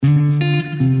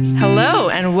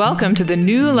and welcome to the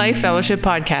New Life Fellowship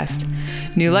podcast.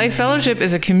 New Life Fellowship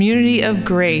is a community of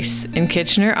grace in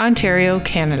Kitchener, Ontario,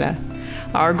 Canada.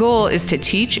 Our goal is to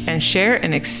teach and share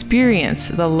and experience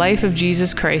the life of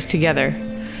Jesus Christ together.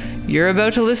 You're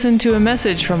about to listen to a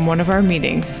message from one of our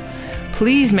meetings.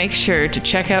 Please make sure to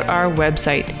check out our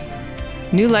website,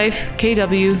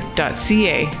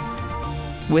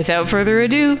 newlifekw.ca. Without further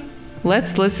ado,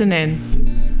 let's listen in.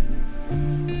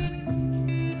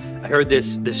 I heard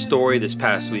this story this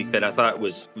past week that I thought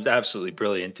was absolutely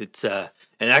brilliant. It's and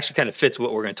it actually kind of fits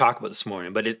what we're going to talk about this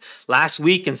morning. But last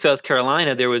week in South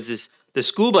Carolina, there was the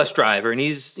school bus driver, and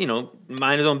he's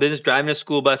mind his own business, driving a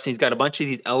school bus, and he's got a bunch of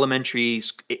these elementary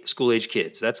school age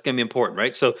kids. That's going to be important,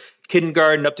 right? So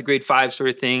kindergarten up to grade 5 sort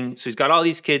of thing. So he's got all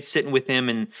these kids sitting with him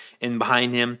and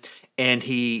behind him, and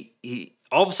he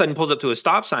all of a sudden pulls up to a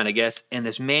stop sign, I guess, and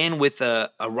this man with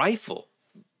a rifle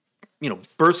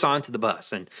bursts onto the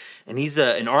bus, and he's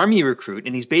an army recruit,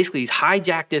 and he's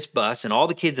hijacked this bus and all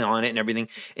the kids on it and everything,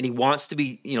 and he wants to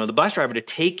be, the bus driver to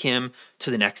take him to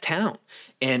the next town.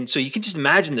 And so you can just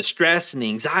imagine the stress and the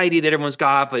anxiety that everyone's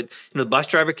got, but the bus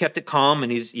driver kept it calm,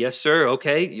 and he's, yes, sir,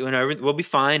 okay, we'll be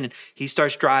fine, and he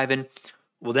starts driving.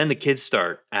 Well, then the kids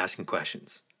start asking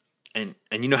questions, and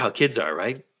you know how kids are,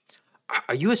 right?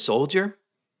 Are you a soldier?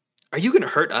 Are you going to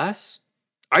hurt us?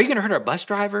 Are you going to hurt our bus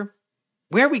driver?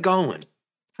 Where are we going?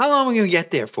 How long are we going to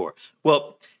get there for?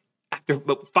 Well, after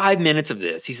about 5 minutes of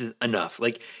this, he says, enough.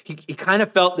 Like, he kind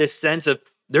of felt this sense of,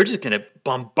 they're just going to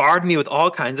bombard me with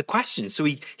all kinds of questions. So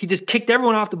he just kicked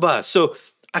everyone off the bus. So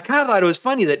I kind of thought it was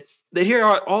funny that here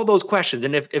are all those questions.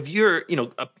 And if you're,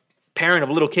 a parent of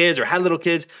little kids or had little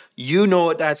kids, you know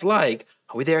what that's like.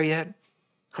 Are we there yet?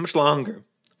 How much longer?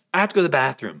 I have to go to the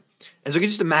bathroom. And so you can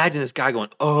just imagine this guy going,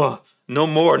 oh, no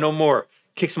more.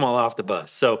 Kicks them all off the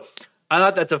bus. So I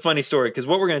thought that's a funny story, because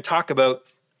what we're going to talk about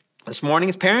this morning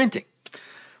is parenting.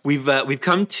 We've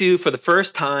come to, for the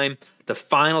first time, the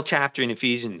final chapter in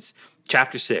Ephesians,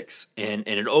 chapter 6, and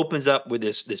it opens up with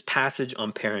this passage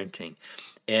on parenting.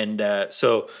 And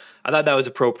so I thought that was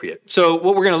appropriate. So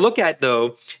what we're going to look at,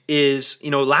 though, is,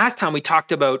 last time we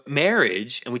talked about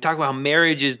marriage, and we talked about how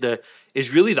marriage is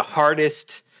really the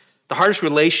hardest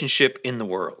relationship in the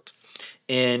world.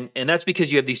 And that's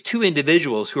because you have these two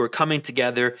individuals who are coming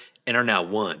together and are now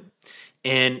one.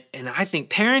 And I think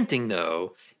parenting,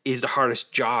 though, is the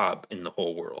hardest job in the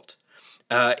whole world.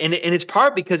 And it's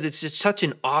part because it's just such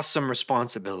an awesome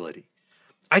responsibility.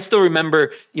 I still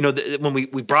remember, when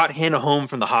we brought Hannah home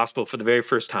from the hospital for the very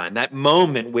first time, that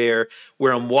moment where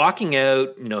I'm walking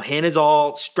out, Hannah's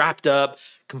all strapped up,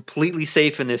 completely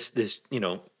safe in this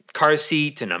car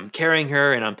seat, and I'm carrying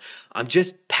her, and I'm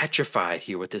just petrified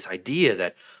here with this idea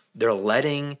that they're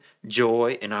letting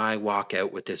Joy and I walk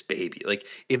out with this baby. Like,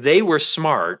 if they were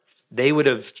smart, they would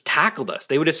have tackled us.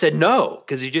 They would have said no,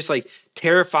 because you're just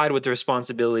terrified with the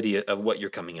responsibility of what you're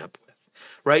coming up with,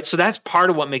 right? So that's part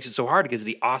of what makes it so hard, because of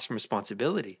the awesome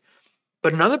responsibility.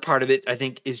 But another part of it, I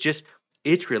think, is just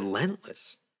it's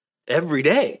relentless. Every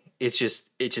day, it's just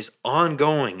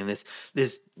ongoing, and this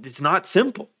it's not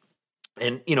simple.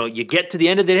 And you get to the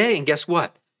end of the day, and guess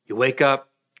what? You wake up,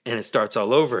 and it starts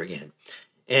all over again.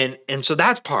 And so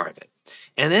that's part of it.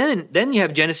 And then you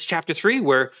have Genesis chapter 3,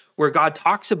 where God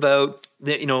talks about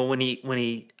when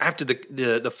he after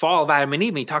the fall of Adam and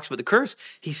Eve, he talks about the curse.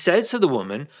 He says to the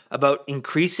woman about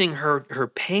increasing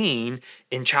her pain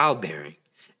in childbearing.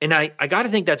 And I got to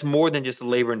think that's more than just the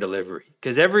labor and delivery,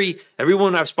 because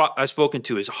everyone I've spoken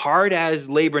to, as hard as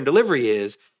labor and delivery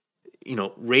is,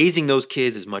 raising those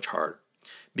kids is much harder,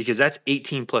 because that's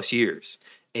 18 plus years.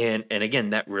 And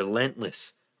again, that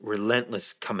relentless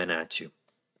coming at you.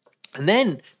 And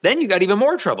then you got even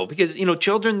more trouble, because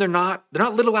children, they're not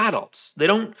little adults. They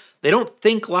don't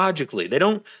think logically. They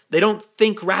don't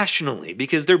think rationally,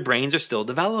 because their brains are still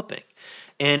developing.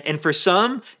 And for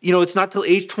some, it's not till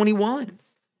age 21.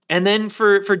 And then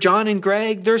for John and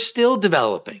Greg, they're still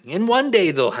developing, and one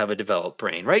day they'll have a developed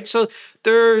brain, right? So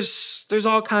there's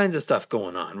all kinds of stuff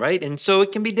going on, right? And so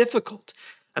it can be difficult.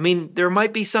 I mean, there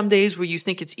might be some days where you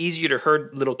think it's easier to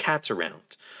herd little cats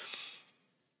around.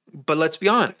 But let's be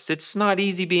honest, it's not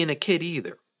easy being a kid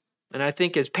either. And I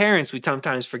think as parents, we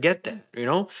sometimes forget that,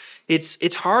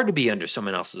 It's hard to be under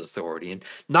someone else's authority, and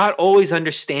not always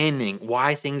understanding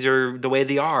why things are the way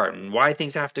they are and why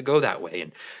things have to go that way.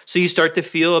 And so you start to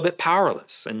feel a bit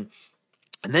powerless. And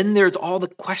then there's all the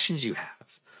questions you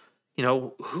have.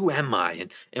 Who am I?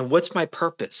 And what's my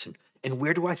purpose? And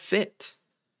where do I fit?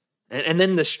 And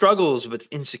then the struggles with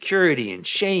insecurity and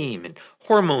shame and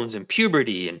hormones and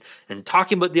puberty and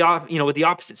talking about with the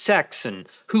opposite sex and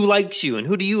who likes you and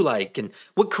who do you like and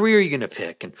what career are you going to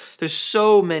pick. And there's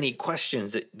so many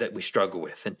questions that we struggle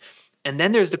with. And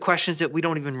then there's the questions that we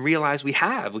don't even realize we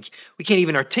have. We can't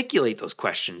even articulate those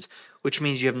questions, which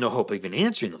means you have no hope of even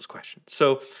answering those questions.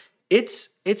 So it's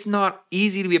not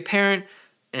easy to be a parent,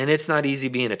 and it's not easy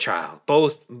being a child.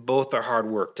 Both are hard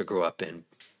work to grow up in,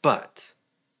 but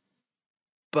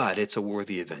it's a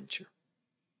worthy adventure.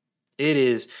 It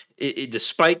is,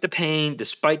 despite the pain,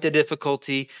 despite the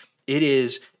difficulty, it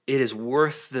is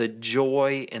worth the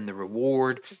joy and the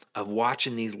reward of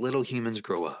watching these little humans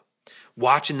grow up,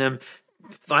 watching them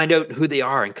find out who they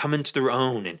are and come into their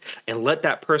own and let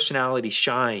that personality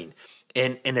shine.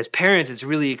 And as parents, it's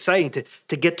really exciting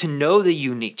to get to know the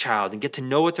unique child and get to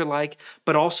know what they're like,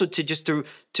 but also to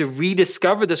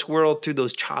rediscover this world through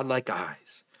those childlike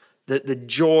eyes. The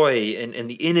joy and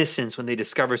the innocence when they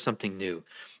discover something new.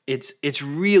 It's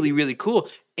really, really cool.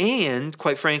 And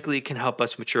quite frankly, it can help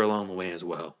us mature along the way as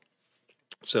well.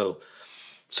 So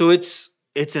it's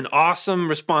an awesome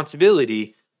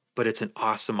responsibility, but it's an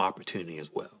awesome opportunity as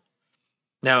well.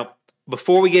 Now,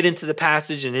 before we get into the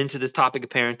passage and into this topic of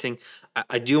parenting,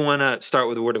 I do want to start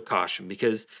with a word of caution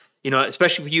because,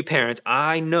 especially for you parents,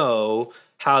 I know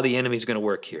how the enemy is going to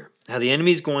work here. How the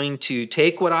enemy is going to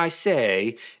take what I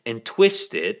say and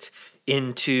twist it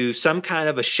into some kind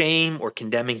of a shame or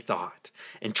condemning thought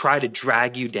and try to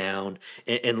drag you down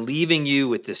and leaving you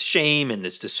with this shame and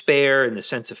this despair and this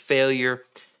sense of failure.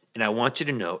 And I want you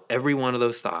to know every one of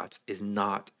those thoughts is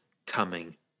not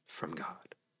coming from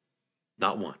God.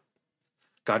 Not one.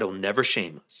 God will never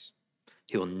shame us.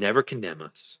 He will never condemn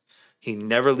us. He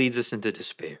never leads us into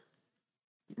despair.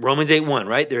 Romans 8:1,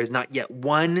 right? There is not yet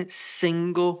one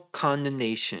single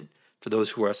condemnation for those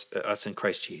who are us in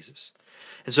Christ Jesus.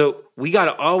 And so we got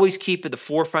to always keep at the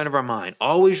forefront of our mind,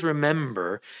 always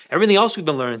remember everything else we've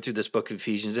been learning through this book of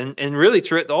Ephesians and really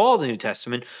through all the New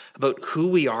Testament about who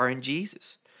we are in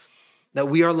Jesus, that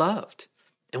we are loved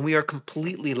and we are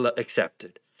completely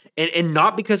accepted. And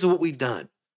not because of what we've done,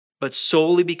 but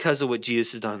solely because of what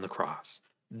Jesus has done on the cross.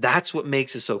 That's what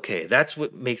makes us okay. That's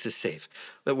what makes us safe.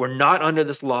 That we're not under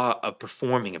this law of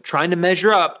performing, of trying to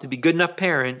measure up to be good enough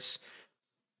parents,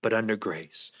 but under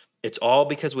grace. It's all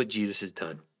because of what Jesus has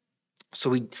done.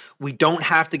 So we don't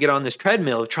have to get on this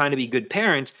treadmill of trying to be good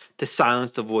parents to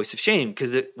silence the voice of shame,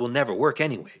 because it will never work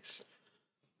anyways.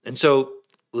 And so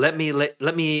let me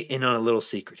in on a little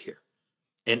secret here.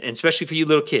 And especially for you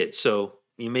little kids. So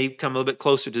you may come a little bit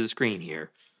closer to the screen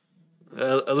here.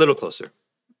 A little closer.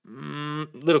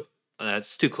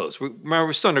 That's too close.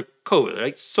 We're still under COVID,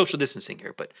 right? Social distancing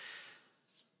here, but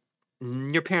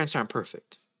your parents aren't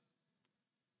perfect.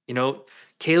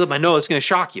 Caleb, I know it's going to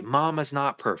shock you. Mama's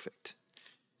not perfect.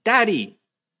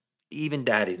 Even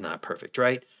daddy's not perfect,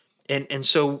 right? And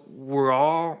so we're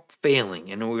all failing,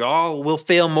 and we all will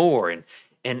fail more,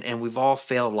 and we've all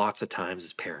failed lots of times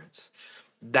as parents.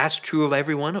 That's true of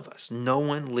every one of us. No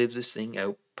one lives this thing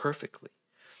out perfectly.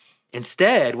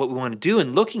 Instead, what we want to do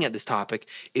in looking at this topic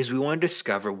is we want to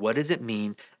discover, what does it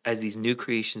mean as these new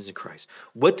creations in Christ?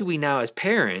 What do we now as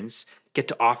parents get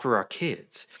to offer our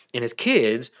kids? And as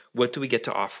kids, what do we get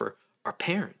to offer our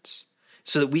parents?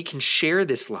 So that we can share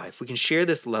this life, we can share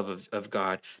this love of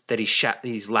God that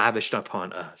He's lavished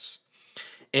upon us.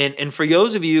 And for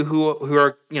those of you who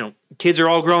are, kids are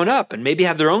all grown up and maybe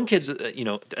have their own kids,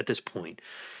 at this point,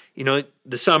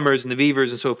 the Summers and the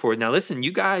Beavers and so forth. Now, listen,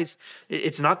 you guys,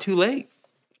 it's not too late.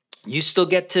 You still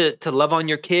get to love on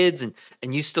your kids and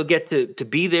you still get to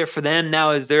be there for them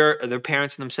now as their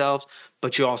parents themselves,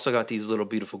 but you also got these little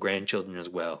beautiful grandchildren as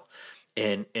well.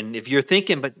 And if you're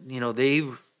thinking, but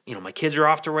my kids are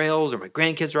off the rails or my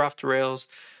grandkids are off the rails,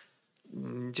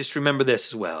 just remember this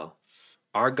as well.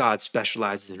 Our God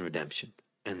specializes in redemption,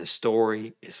 and the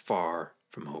story is far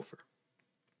from over.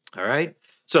 All right?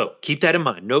 So keep that in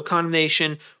mind. No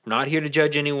condemnation. We're not here to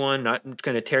judge anyone, not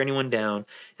going to tear anyone down.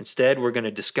 Instead, we're going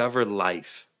to discover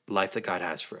life that God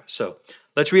has for us. So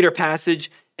let's read our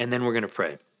passage, and then we're going to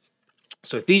pray.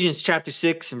 So Ephesians chapter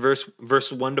 6 and verse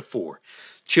 1-4.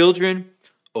 Children,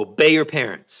 obey your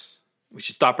parents. We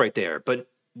should stop right there, but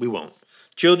we won't.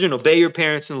 Children, obey your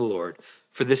parents in the Lord,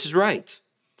 for this is right.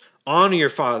 Honor your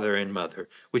father and mother,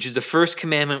 which is the first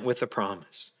commandment with a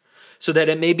promise, so that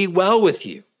it may be well with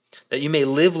you, that you may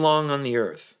live long on the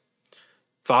earth.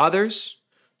 Fathers,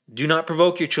 do not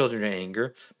provoke your children to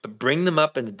anger, but bring them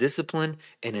up in the discipline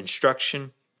and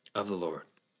instruction of the Lord.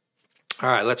 All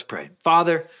right, let's pray.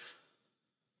 Father,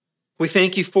 we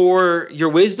thank you for your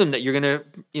wisdom that you're going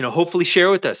to, hopefully share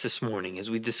with us this morning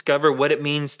as we discover what it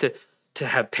means to to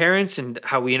have parents and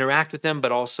how we interact with them,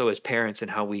 but also as parents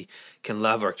and how we can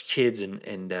love our kids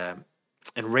and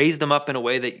raise them up in a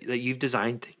way that you've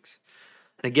designed things.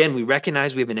 And again, we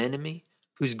recognize we have an enemy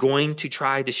who's going to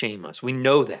try to shame us. We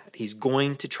know that. He's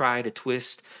going to try to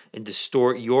twist and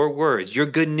distort your words, your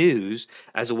good news,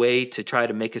 as a way to try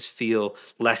to make us feel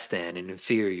less than and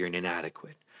inferior and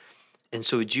inadequate. And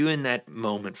so would you in that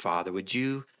moment, Father, would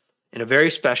you, in a very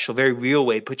special, very real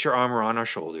way, put your arm around our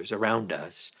shoulders, around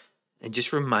us, and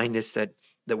just remind us that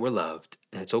we're loved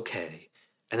and it's okay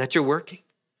and that you're working.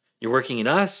 You're working in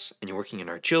us and you're working in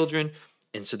our children.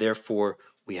 And so therefore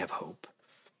we have hope.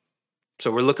 So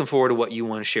we're looking forward to what you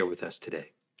want to share with us today.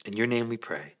 In your name we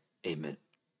pray. Amen.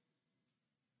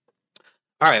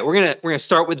 All right, we're gonna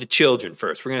start with the children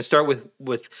first. We're gonna start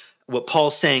with what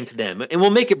Paul's saying to them. And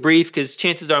we'll make it brief because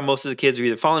chances are most of the kids are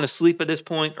either falling asleep at this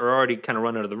point or already kind of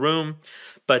run out of the room.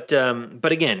 But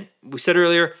again, we said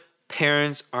earlier,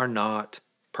 parents are not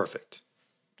perfect.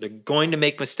 They're going to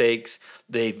make mistakes.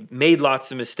 They've made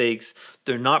lots of mistakes.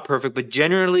 They're not perfect, but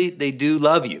generally they do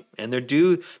love you and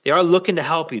they are looking to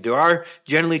help you. They are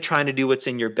generally trying to do what's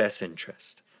in your best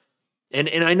interest. And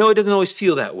I know it doesn't always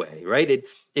feel that way, right?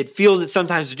 It feels that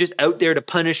sometimes they're just out there to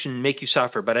punish and make you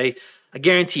suffer. But I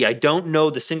guarantee I don't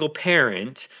know the single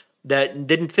parent that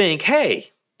didn't think,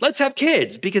 hey, let's have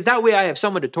kids because that way I have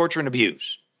someone to torture and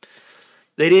abuse.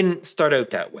 They didn't start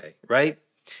out that way, right?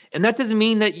 And that doesn't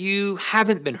mean that you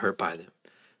haven't been hurt by them.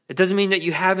 It doesn't mean that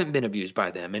you haven't been abused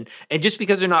by them. And just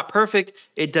because they're not perfect,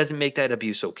 it doesn't make that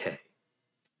abuse okay.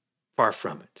 Far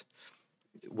from it.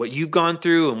 What you've gone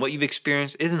through and what you've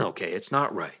experienced isn't okay. It's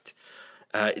not right.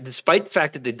 Despite the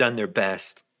fact that they've done their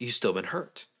best, you've still been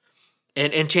hurt.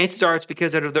 And chances are it's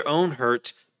because out of their own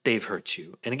hurt, they've hurt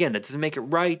you. And again, that doesn't make it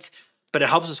right, but it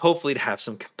helps us hopefully to have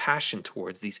some compassion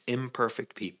towards these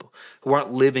imperfect people who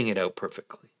aren't living it out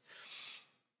perfectly.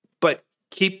 But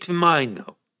keep in mind,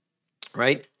 though,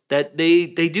 right, that they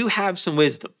do have some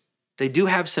wisdom. They do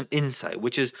have some insight,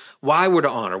 which is why we're to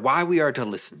honor, why we are to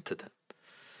listen to them.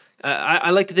 I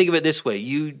like to think of it this way.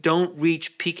 You don't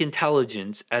reach peak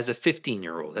intelligence as a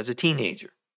 15-year-old, as a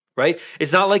teenager, right?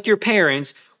 It's not like your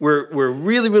parents were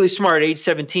really, really smart at age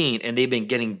 17 and they've been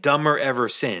getting dumber ever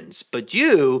since. But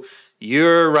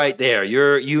you're right there.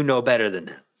 You know better than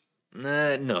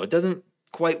them. No, it doesn't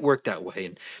quite work that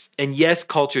way. And yes,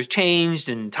 culture's changed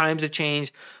and times have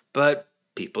changed, but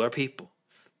people are people.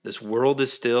 This world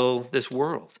is still this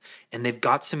world. And they've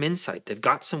got some insight. They've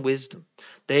got some wisdom.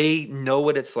 They know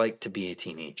what it's like to be a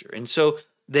teenager. And so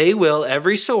they will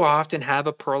every so often have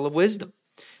a pearl of wisdom.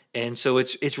 And so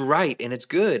it's right and it's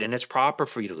good and it's proper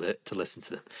for you to listen to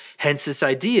them. Hence this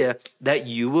idea that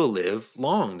you will live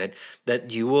long,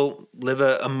 that you will live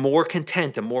a more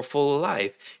content, a more full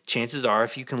life. Chances are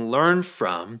if you can learn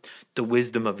from the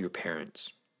wisdom of your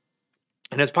parents.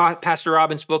 And as Pastor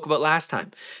Robin spoke about last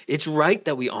time, it's right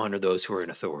that we honor those who are in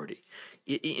authority.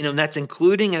 And that's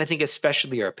including, and I think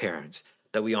especially our parents,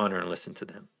 that we honor and listen to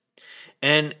them.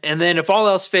 And then if all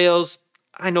else fails,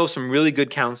 I know some really good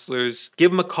counselors.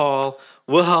 Give them a call.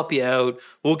 We'll help you out.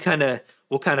 We'll kind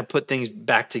of put things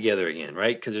back together again,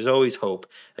 right? Because there's always hope.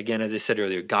 Again, as I said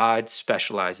earlier, God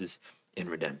specializes in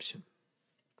redemption.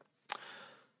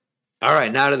 All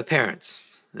right, now to the parents.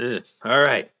 All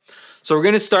right. So we're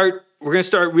going to start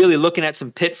really looking at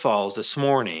some pitfalls this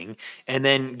morning and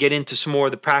then get into some more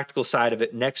of the practical side of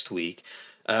it next week.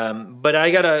 But I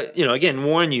gotta, again,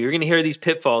 warn you, you're going to hear these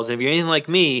pitfalls. And if you're anything like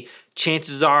me,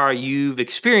 chances are you've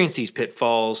experienced these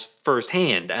pitfalls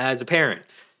firsthand as a parent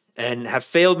and have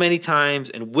failed many times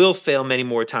and will fail many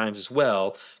more times as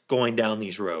well going down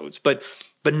these roads. But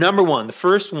number one, the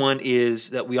first one is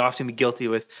that we often be guilty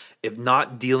with if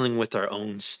not dealing with our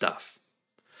own stuff.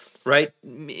 Right?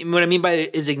 What I mean by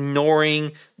it is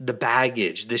ignoring the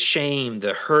baggage, the shame,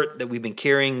 the hurt that we've been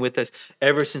carrying with us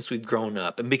ever since we've grown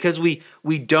up. And because we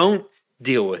don't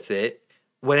deal with it,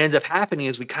 what ends up happening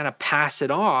is we kind of pass it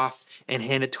off and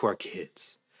hand it to our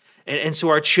kids. And so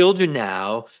our children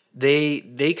now,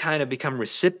 they kind of become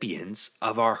recipients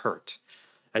of our hurt.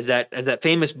 As that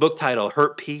famous book title,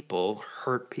 Hurt People,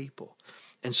 Hurt People.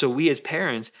 And so we as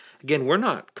parents, again, we're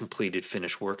not completed,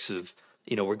 finished works of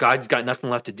where God's got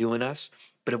nothing left to do in us.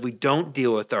 But if we don't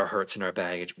deal with our hurts and our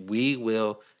baggage, we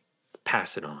will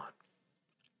pass it on.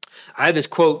 I have this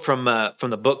quote from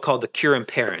the book called The Cure in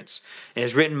Parents. And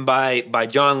it's written by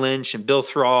John Lynch and Bill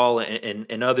Thrall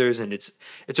and others. And it's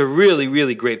a really,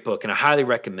 really great book. And I highly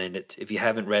recommend it if you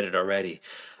haven't read it already.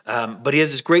 But he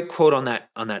has this great quote on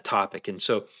that topic. And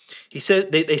so he says,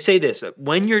 they say this,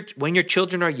 when your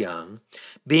children are young,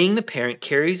 being the parent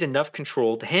carries enough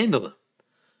control to handle them.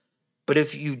 But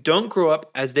if you don't grow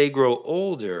up as they grow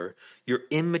older, your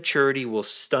immaturity will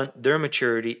stunt their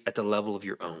maturity at the level of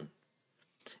your own.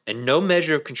 And no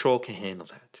measure of control can handle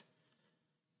that.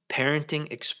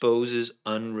 Parenting exposes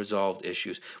unresolved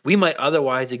issues we might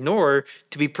otherwise ignore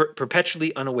to be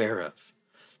perpetually unaware of.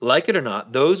 Like it or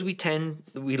not, those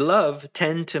we love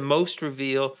tend to most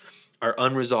reveal our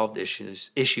unresolved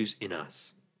issues in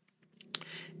us.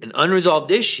 An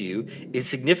unresolved issue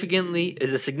is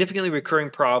a significantly recurring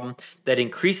problem that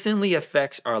increasingly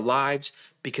affects our lives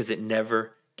because it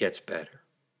never gets better.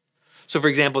 So, for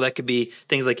example, that could be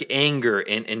things like anger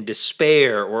and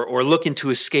despair or looking to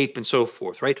escape and so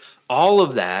forth, right? All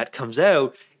of that comes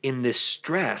out in this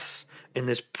stress, in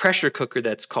this pressure cooker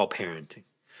that's called parenting.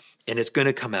 And it's going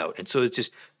to come out. And so it's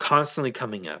just constantly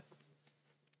coming up.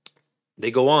 They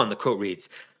go on, the quote reads,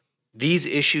 "These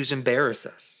issues embarrass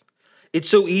us. It's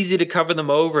so easy to cover them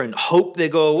over and hope they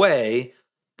go away,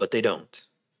 but they don't.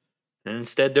 And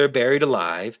instead, they're buried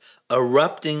alive,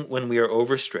 erupting when we are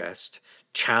overstressed,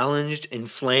 challenged,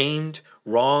 inflamed,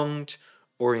 wronged,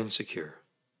 or insecure."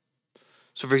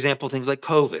 So, for example, things like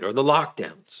COVID or the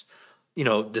lockdowns,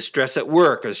 the stress at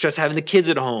work or the stress having the kids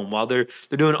at home while they're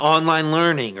doing online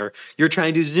learning, or you're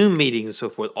trying to do Zoom meetings and so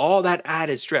forth. All that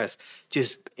added stress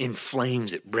just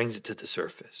inflames it, brings it to the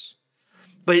surface.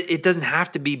 But it doesn't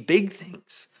have to be big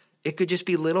things. It could just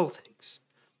be little things.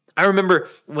 I remember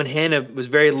when Hannah was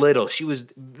very little, she was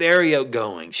very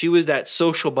outgoing. She was that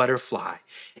social butterfly,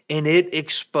 and it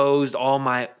exposed all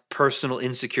my personal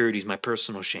insecurities, my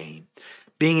personal shame.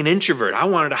 Being an introvert, I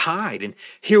wanted to hide, and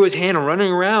here was Hannah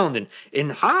running around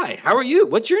and "Hi, how are you?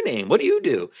 What's your name? What do you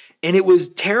do?" And it was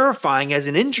terrifying as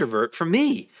an introvert for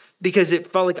me because it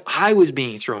felt like I was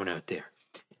being thrown out there.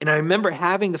 And I remember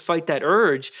having to fight that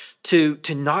urge to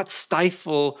not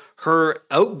stifle her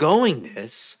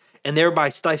outgoingness and thereby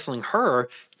stifling her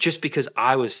just because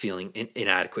I was feeling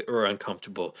inadequate or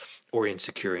uncomfortable or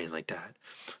insecure and like that.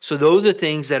 So those are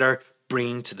things that are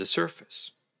bringing to the surface.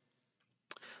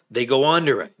 They go on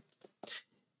to write,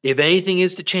 "If anything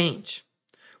is to change,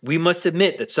 we must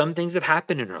admit that some things have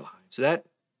happened in our lives that,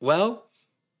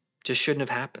 just shouldn't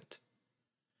have happened.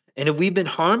 And if we've been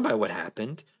harmed by what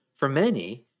happened, for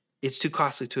many, it's too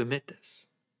costly to admit this.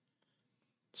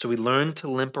 So we learn to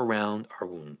limp around our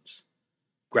wounds.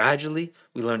 Gradually,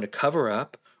 we learn to cover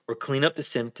up or clean up the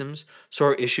symptoms so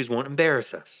our issues won't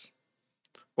embarrass us.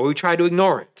 Or we try to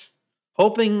ignore it,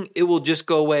 hoping it will just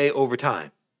go away over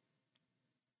time.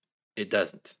 It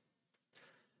doesn't.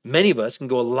 Many of us can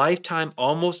go a lifetime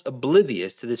almost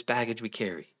oblivious to this baggage we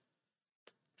carry.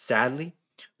 Sadly,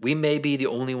 we may be the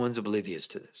only ones oblivious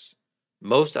to this.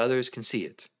 Most others can see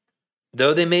it,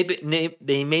 though they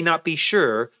may not be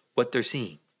sure what they're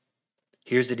seeing.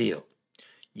 Here's the deal.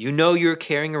 You know you're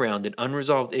carrying around an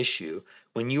unresolved issue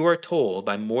when you are told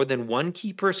by more than one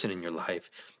key person in your life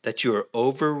that you are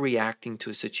overreacting to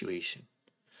a situation.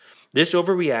 This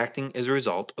overreacting is a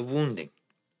result of wounding.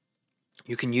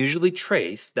 You can usually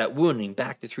trace that wounding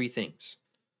back to three things: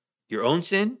 your own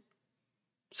sin,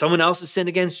 someone else's sin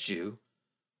against you,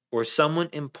 or someone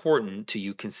important to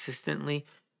you consistently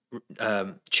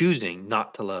choosing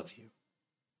not to love you.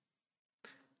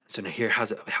 So now here,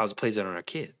 how's it plays out on our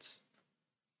kids.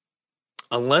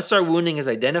 Unless our wounding is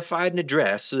identified and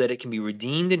addressed so that it can be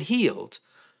redeemed and healed,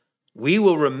 we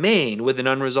will remain with an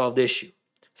unresolved issue,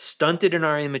 stunted in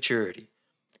our immaturity,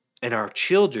 and our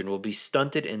children will be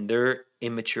stunted in their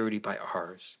immaturity by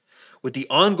ours, with the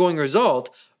ongoing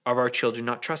result of our children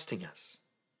not trusting us.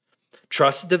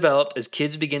 Trust is developed as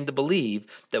kids begin to believe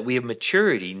that we have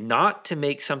maturity not to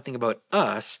make something about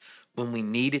us when we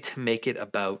need it to make it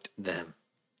about them.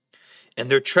 And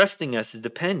their trusting us is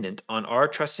dependent on our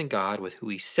trusting God with who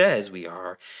He says we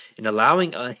are and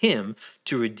allowing Him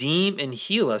to redeem and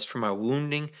heal us from our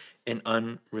wounding and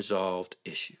unresolved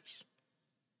issues.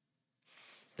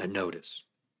 Now notice,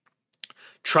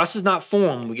 trust is not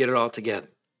formed when we get it all together,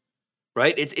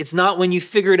 right? It's not when you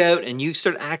figure it out and you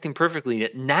start acting perfectly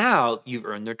that now you've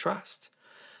earned their trust,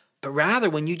 but rather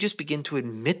when you just begin to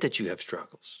admit that you have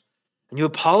struggles. And you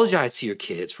apologize to your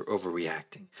kids for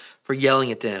overreacting, for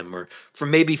yelling at them, or for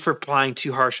applying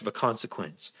too harsh of a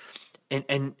consequence.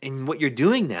 And what you're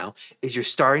doing now is you're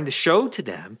starting to show to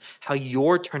them how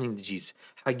you're turning to Jesus,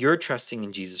 how you're trusting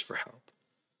in Jesus for help.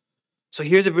 So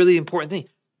here's a really important thing.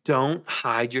 Don't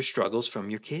hide your struggles from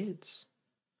your kids.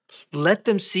 Let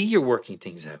them see you're working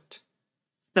things out.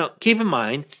 Now, keep in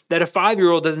mind that a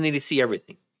 5-year-old doesn't need to see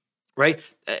everything. Right?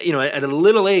 At a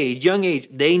little age, young age,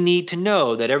 they need to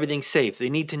know that everything's safe. They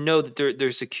need to know that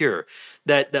they're secure.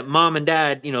 That mom and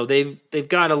dad, they've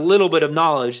got a little bit of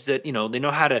knowledge that, they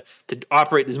know how to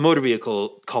operate this motor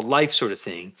vehicle called life sort of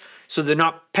thing. So they're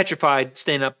not petrified,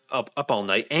 staying up all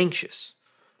night, anxious,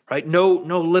 right? No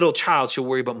little child should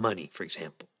worry about money, for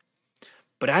example.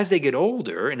 But as they get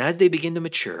older and as they begin to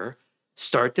mature,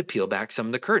 start to peel back some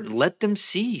of the curtain. Let them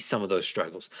see some of those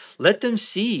struggles. Let them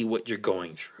see what you're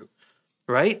going through,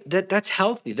 right? That's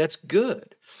healthy. That's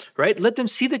good, right? Let them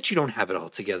see that you don't have it all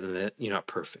together and that you're not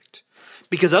perfect.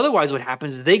 Because otherwise what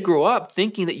happens is they grow up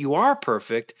thinking that you are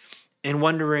perfect and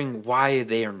wondering why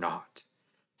they are not.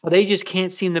 Well, they just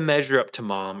can't seem to measure up to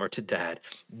mom or to dad.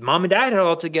 Mom and dad had it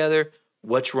all together.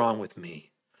 What's wrong with me?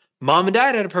 Mom and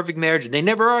dad had a perfect marriage and they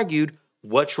never argued.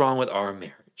 What's wrong with our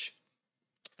marriage?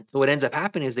 So what ends up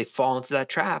happening is they fall into that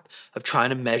trap of trying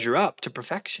to measure up to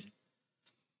perfection.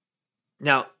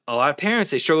 Now, a lot of parents,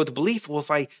 they struggle with the belief, well,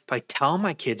 if I tell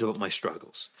my kids about my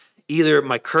struggles, either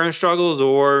my current struggles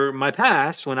or my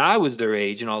past when I was their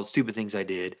age and all the stupid things I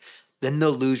did, then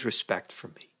they'll lose respect for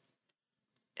me.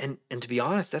 And to be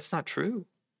honest, that's not true.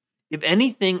 If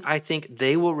anything, I think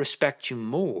they will respect you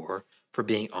more for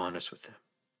being honest with them.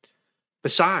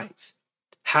 Besides,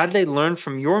 how do they learn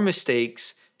from your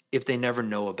mistakes if they never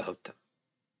know about them?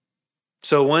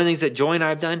 So one of the things that Joy and I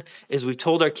have done is we've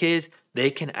told our kids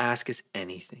they can ask us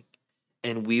anything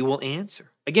and we will answer.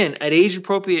 Again, at age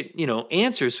appropriate,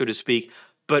 answers, so to speak,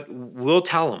 but we'll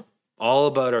tell them all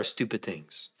about our stupid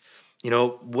things.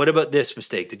 What about this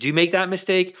mistake? Did you make that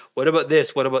mistake? What about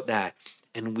this? What about that?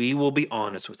 And we will be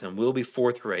honest with them. We'll be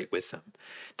forthright with them.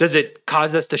 Does it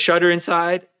cause us to shudder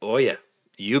inside? Oh yeah,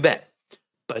 you bet.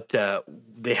 But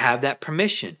they have that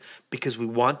permission because we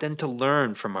want them to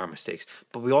learn from our mistakes.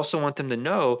 But we also want them to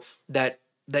know that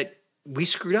we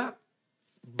screwed up,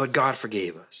 but God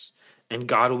forgave us. And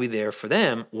God will be there for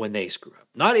them when they screw up.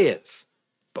 Not if,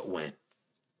 but when.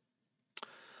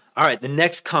 All right, the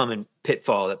next common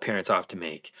pitfall that parents often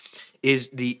make is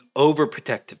the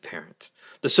overprotective parent,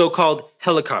 the so-called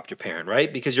helicopter parent,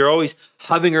 right? Because you're always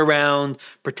hovering around,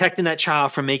 protecting that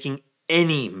child from making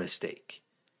any mistake,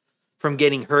 from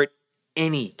getting hurt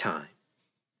any time.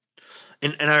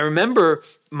 And I remember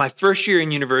my first year in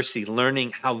university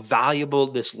learning how valuable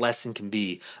this lesson can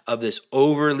be of this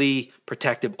overly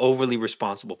protective, overly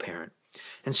responsible parent.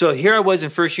 And so here I was in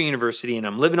first year university, and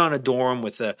I'm living on a dorm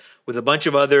with a bunch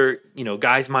of other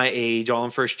guys my age, all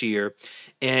in first year.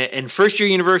 And first year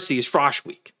university is Frosh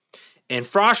Week, and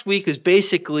Frosh Week is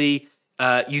basically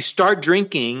you start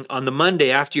drinking on the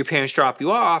Monday after your parents drop you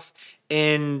off,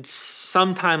 and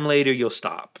sometime later you'll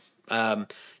stop.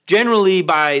 Generally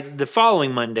by the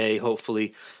following Monday,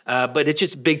 hopefully, but it's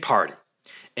just a big party.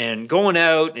 And going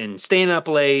out and staying up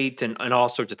late and all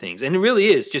sorts of things. And it really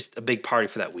is just a big party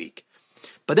for that week.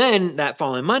 But then that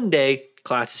following Monday,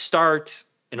 classes start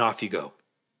and off you go.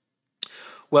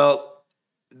 Well,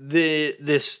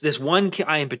 this one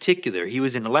guy in particular, he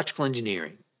was in electrical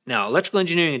engineering. Now, electrical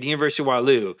engineering at the University of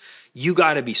Waterloo, you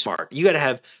got to be smart. You got to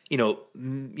have,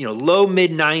 low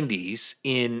mid 90s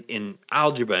in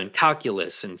algebra and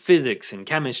calculus and physics and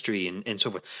chemistry and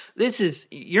so forth.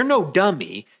 You're no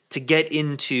dummy to get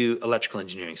into electrical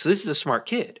engineering. So this is a smart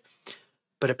kid.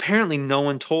 But apparently no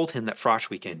one told him that Frosh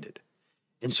Week ended.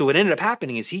 And so what ended up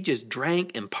happening is he just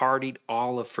drank and partied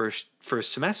all of first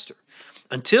semester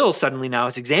until suddenly now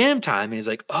it's exam time and he's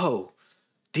like, oh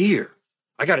dear,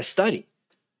 I got to study.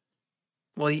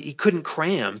 Well, he couldn't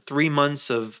cram 3 months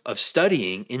of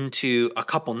studying into a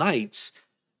couple nights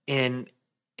and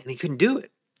he couldn't do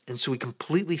it. And so he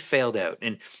completely failed out.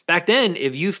 And back then,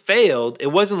 if you failed,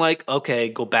 it wasn't like, okay,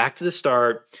 go back to the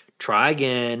start, try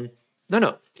again. No.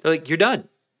 They're like, you're done.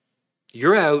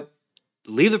 You're out.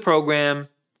 Leave the program,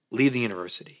 leave the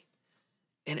university.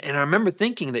 And I remember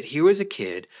thinking that here was a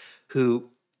kid who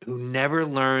never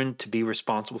learned to be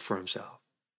responsible for himself.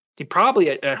 He probably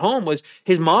at home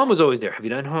his mom was always there.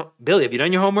 Billy, have you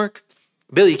done your homework?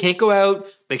 Billy, you can't go out.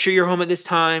 Make sure you're home at this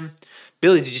time.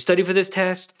 Billy, did you study for this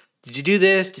test? Did you do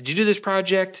this? Did you do this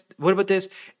project? What about this?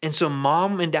 And so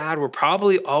mom and dad were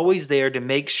probably always there to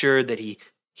make sure that he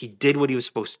did what he was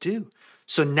supposed to do.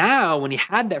 So now when he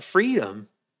had that freedom,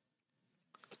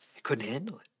 he couldn't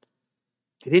handle it.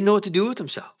 He didn't know what to do with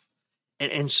himself.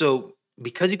 And so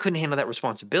because he couldn't handle that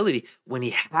responsibility, when he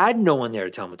had no one there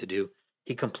to tell him what to do,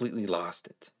 he completely lost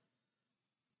it.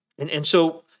 And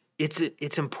so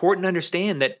it's important to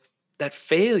understand that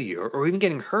failure or even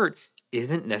getting hurt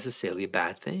isn't necessarily a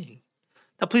bad thing.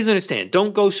 Now, please understand,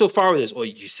 don't go so far with this. Oh,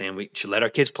 you're saying we should let our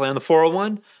kids play on the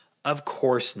 401? Of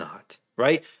course not,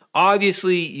 right?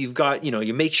 Obviously, you've got,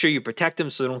 you make sure you protect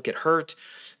them so they don't get hurt.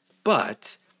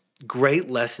 But great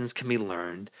lessons can be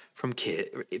learned for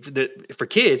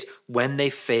kids when they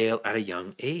fail at a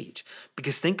young age.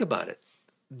 Because think about it.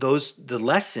 The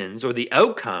lessons or the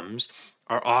outcomes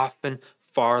are often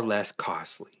far less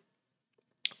costly.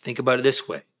 Think about it this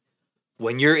way.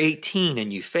 When you're 18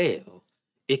 and you fail,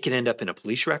 it can end up in a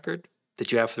police record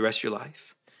that you have for the rest of your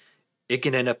life. It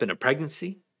can end up in a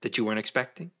pregnancy that you weren't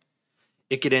expecting.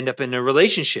 It could end up in a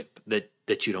relationship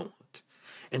that you don't want.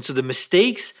 And so the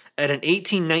mistakes that an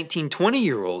 18, 19,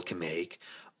 20-year-old can make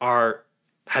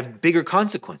have bigger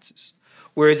consequences.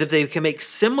 Whereas if they can make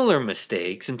similar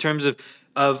mistakes in terms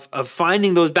of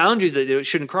finding those boundaries that they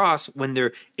shouldn't cross when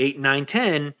they're 8, 9,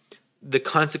 10, the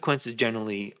consequences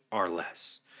generally are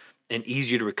less and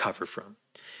easier to recover from.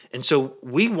 And so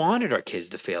we wanted our kids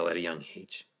to fail at a young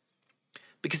age.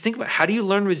 Because think about it, how do you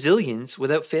learn resilience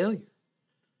without failure?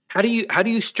 How do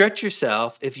you stretch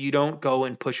yourself if you don't go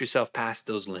and push yourself past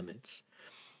those limits?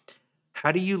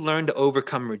 How do you learn to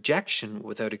overcome rejection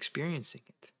without experiencing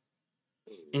it?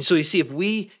 And so you see, if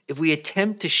we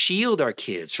attempt to shield our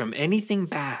kids from anything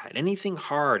bad, anything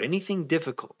hard, anything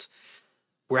difficult,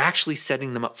 we're actually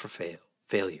setting them up for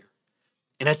failure.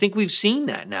 And I think we've seen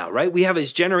that now, right? We have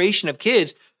this generation of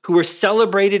kids who are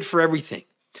celebrated for everything,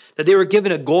 that they were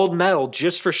given a gold medal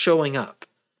just for showing up.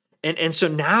 And so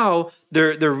now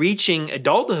they're reaching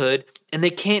adulthood and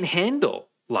they can't handle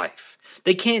life.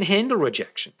 They can't handle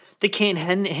rejection. They can't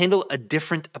handle a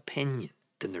different opinion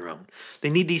than their own. They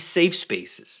need these safe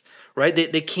spaces, right?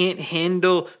 They can't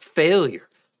handle failure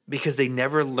because they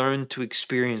never learned to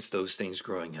experience those things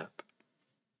growing up.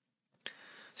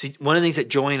 See, one of the things that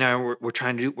Joey and I were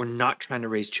trying to do, we're not trying to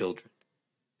raise children.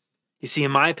 You see,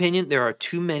 in my opinion, there are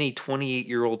too many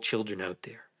 28-year-old children out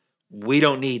there. We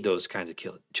don't need those kinds of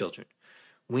children.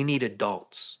 We need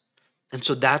adults. And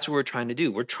so that's what we're trying to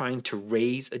do. We're trying to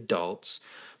raise adults,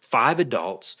 5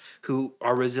 adults who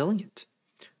are resilient,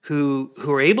 who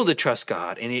are able to trust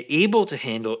God and able to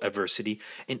handle adversity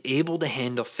and able to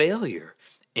handle failure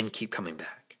and keep coming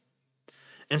back.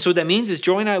 And so what that means is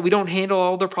Joy and I, we don't handle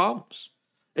all their problems,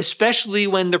 especially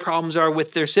when the problems are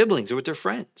with their siblings or with their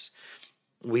friends.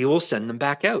 We will send them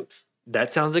back out.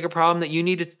 That sounds like a problem that you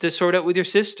need to sort out with your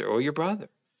sister or your brother.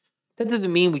 That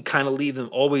doesn't mean we kind of leave them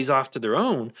always off to their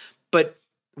own, but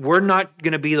we're not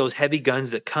going to be those heavy guns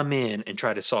that come in and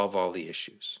try to solve all the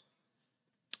issues.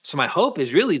 So my hope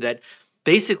is really that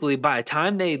basically by the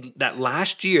time that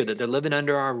last year that they're living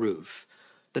under our roof,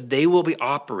 that they will be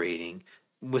operating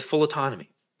with full autonomy.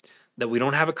 That we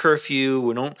don't have a curfew,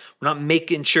 we're not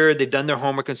making sure they've done their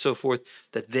homework and so forth,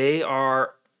 that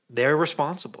they're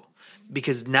responsible.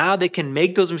 Because now they can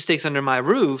make those mistakes under my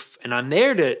roof, and I'm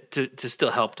there to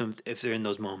still help them if they're in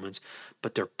those moments,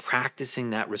 but they're practicing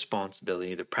that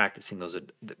responsibility. They're practicing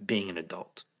being an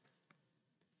adult.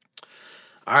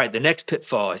 All right, the next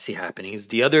pitfall I see happening is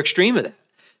the other extreme of that,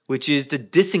 which is the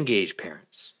disengaged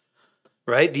parents,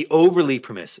 right? The overly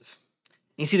permissive.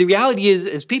 You see, the reality is,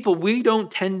 as people, we don't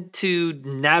tend to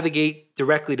navigate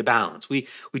directly to balance. We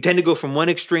tend to go from one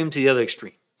extreme to the other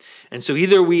extreme. And so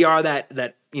either we are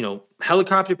that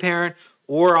helicopter parent,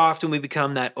 or often we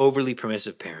become that overly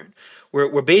permissive parent, where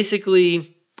we're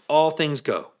basically all things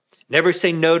go. Never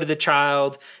say no to the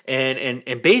child, and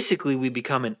basically we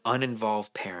become an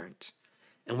uninvolved parent.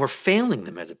 And we're failing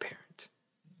them as a parent.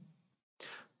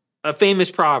 A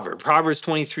famous proverb, Proverbs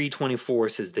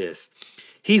 23:24 says this: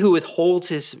 "He who withholds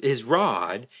his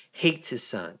rod hates his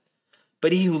son,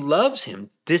 but he who loves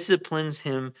him disciplines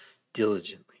him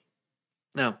diligently."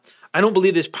 Now, I don't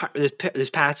believe this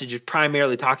passage is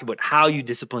primarily talking about how you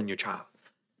discipline your child.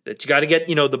 That you got to get,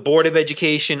 the Board of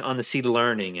Education on the seat of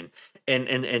learning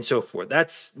and so forth.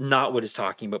 That's not what it's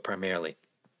talking about primarily.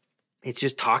 It's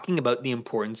just talking about the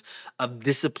importance of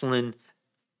discipline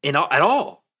at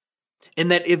all.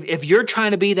 And that if you're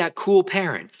trying to be that cool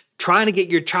parent, trying to get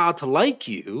your child to like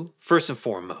you, first and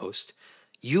foremost,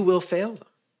 you will fail them,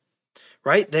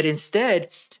 right? That instead,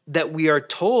 that we are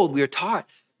taught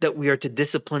that we are to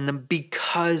discipline them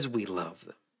because we love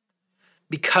them,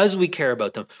 because we care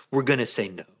about them. We're going to say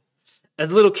no.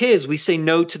 As little kids, we say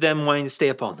no to them wanting to stay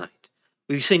up all night.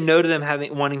 We say no to them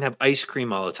wanting to have ice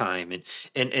cream all the time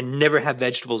and never have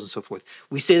vegetables and so forth.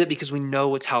 We say that because we know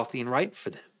what's healthy and right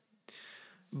for them.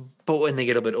 But when they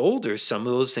get a bit older, some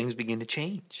of those things begin to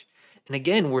change. And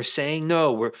again, we're saying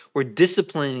no. We're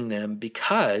disciplining them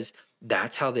because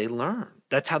that's how they learn.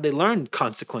 That's how they learn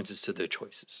consequences to their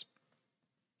choices.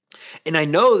 And I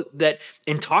know that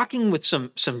in talking with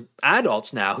some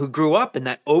adults now who grew up in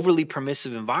that overly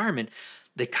permissive environment,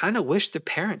 they kind of wish their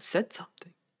parents said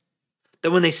something.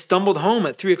 That when they stumbled home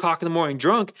at 3 o'clock in the morning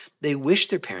drunk, they wish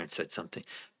their parents said something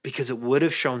because it would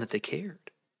have shown that they cared.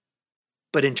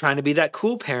 But in trying to be that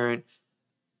cool parent,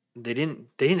 they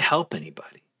didn't help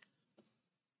anybody.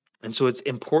 And so it's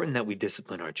important that we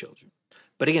discipline our children.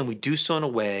 But again, we do so in a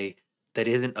way that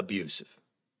isn't abusive,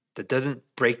 that doesn't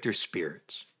break their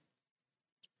spirits.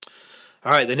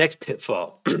 All right, the next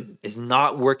pitfall is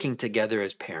not working together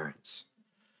as parents.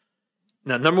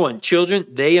 Now, number one, children,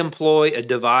 they employ a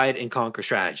divide and conquer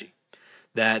strategy.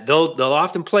 That they'll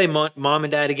often play mom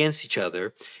and dad against each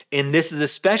other, and this is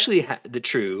especially the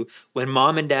true when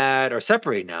mom and dad are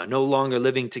separated now, no longer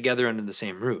living together under the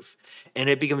same roof, and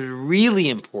it becomes really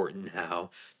important now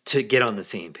to get on the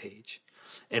same page.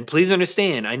 And please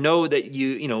understand, I know that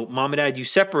mom and dad, you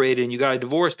separated and you got a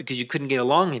divorce because you couldn't get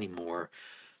along anymore.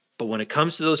 But when it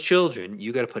comes to those children,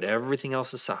 you got to put everything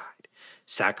else aside.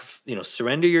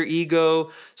 Surrender your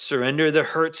ego, surrender the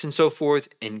hurts and so forth,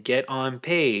 and get on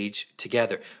page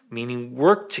together, meaning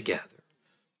work together.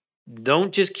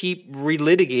 Don't just keep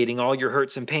relitigating all your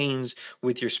hurts and pains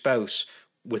with your spouse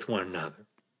with one another,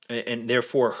 and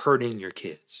therefore hurting your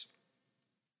kids.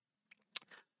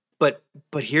 But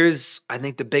here's, I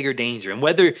think, the bigger danger. And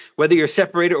whether you're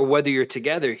separated or whether you're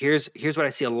together, here's what I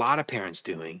see a lot of parents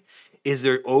doing, is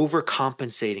they're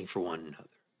overcompensating for one another.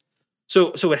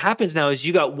 So what happens now is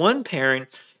you got one parent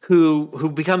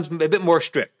who becomes a bit more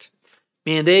strict.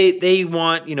 I mean, they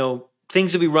want,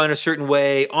 things to be run a certain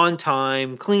way, on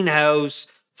time, clean house,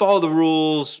 follow the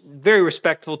rules, very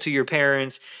respectful to your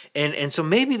parents. And so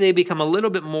maybe they become a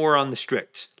little bit more on the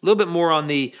strict, a little bit more on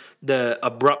the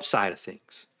abrupt side of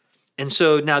things. And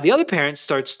so now the other parent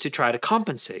starts to try to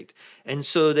compensate. And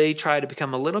so they try to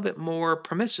become a little bit more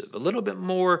permissive, a little bit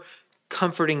more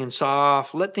comforting and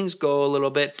soft, let things go a little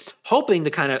bit, hoping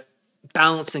to kind of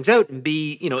balance things out and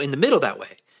be, in the middle that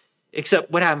way.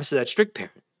 Except what happens to that strict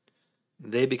parent?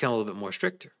 They become a little bit more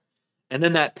stricter. And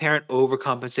then that parent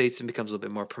overcompensates and becomes a little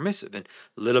bit more permissive, and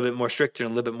a little bit more stricter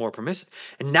and a little bit more permissive.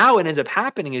 And now what ends up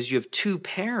happening is you have two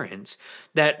parents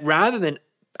that, rather than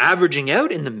averaging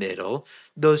out in the middle,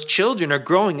 those children are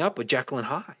growing up with Jekyll and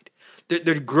Hyde.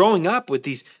 They're growing up with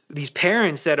these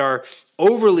parents that are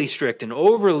overly strict and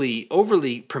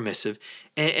overly permissive,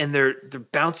 and they're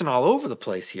bouncing all over the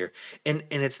place here, and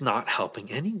it's not helping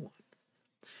anyone.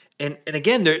 And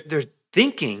again, they're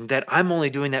thinking that I'm only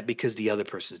doing that because the other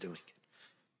person's doing it.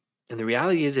 And the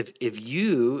reality is, if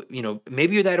you,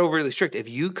 maybe you're that overly strict, if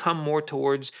you come more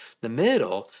towards the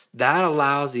middle, that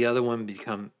allows the other one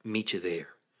to meet you there.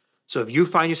 So if you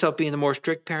find yourself being the more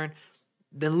strict parent,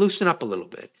 then loosen up a little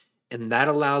bit. And that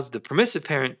allows the permissive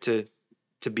parent to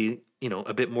be,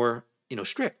 a bit more,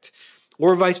 strict,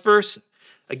 or vice versa.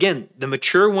 Again, the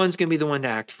mature one's going to be the one to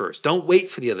act first. Don't wait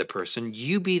for the other person.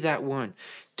 You be that one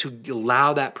to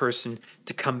allow that person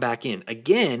to come back in.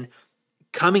 Again,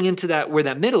 coming into that where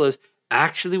that middle is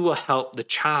actually will help the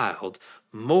child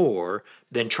more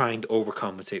than trying to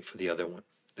overcompensate for the other one,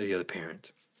 the other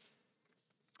parent.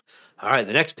 All right,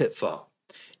 the next pitfall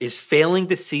is failing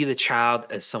to see the child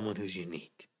as someone who's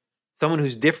unique, someone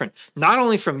who's different, not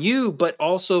only from you, but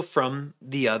also from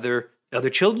the other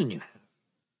children you have.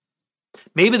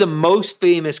 Maybe the most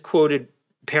famous quoted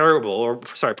proverb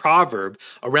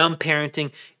around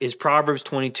parenting is Proverbs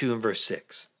 22 and verse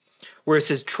 6, where it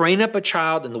says, "Train up a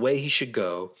child in the way he should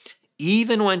go.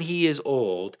 Even when he is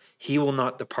old, he will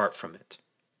not depart from it."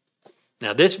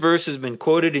 Now, this verse has been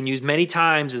quoted and used many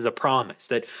times as a promise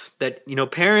that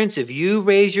parents, if you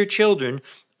raise your children,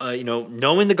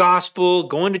 knowing the gospel,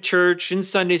 going to church, in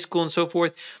Sunday school, and so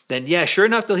forth, then yeah, sure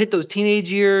enough, they'll hit those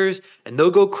teenage years and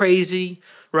they'll go crazy,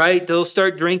 right? They'll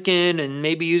start drinking and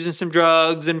maybe using some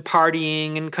drugs and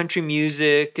partying and country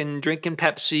music and drinking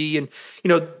Pepsi and,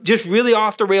 just really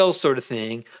off the rails sort of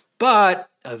thing. But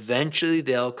eventually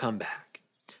they'll come back.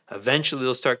 Eventually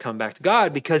they'll start coming back to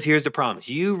God, because here's the promise.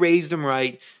 You raised them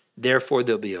right, therefore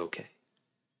they'll be okay.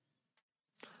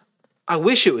 I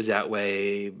wish it was that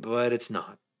way, but it's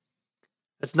not.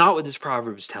 That's not what this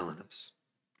proverb is telling us.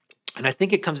 And I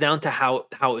think it comes down to how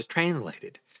it was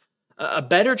translated. A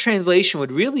better translation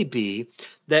would really be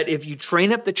that if you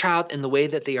train up the child in the way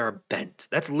that they are bent,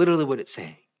 that's literally what it's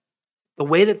saying. The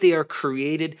way that they are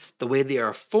created, the way they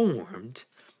are formed,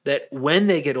 that when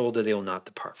they get older, they will not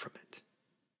depart from it.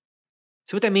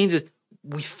 So what that means is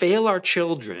we fail our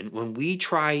children when we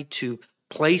try to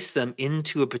place them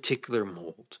into a particular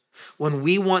mold, when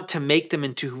we want to make them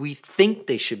into who we think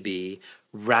they should be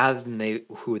rather than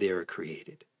who they were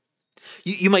created.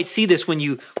 You might see this when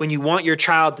you want your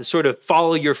child to sort of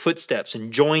follow your footsteps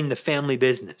and join the family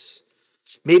business.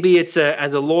 Maybe it's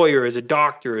as a lawyer, as a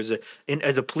doctor, as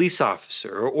a police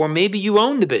officer, or maybe you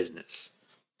own the business.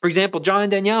 For example, John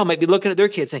and Danielle might be looking at their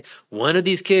kids saying, one of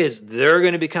these kids, they're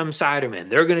going to become cidermen.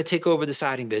 They're going to take over the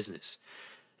siding business.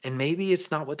 And maybe it's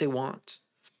not what they want.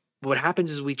 But what happens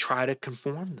is we try to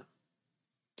conform them.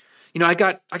 I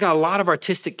got a lot of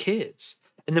artistic kids.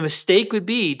 And the mistake would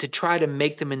be to try to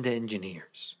make them into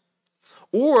engineers.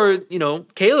 Or,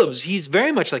 Caleb's, he's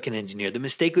very much like an engineer. The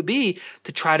mistake would be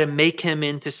to try to make him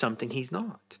into something he's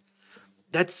not.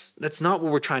 That's not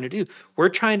what we're trying to do. We're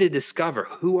trying to discover,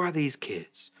 who are these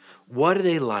kids? What do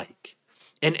they like?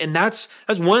 And that's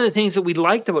one of the things that we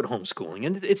liked about homeschooling.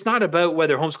 And it's not about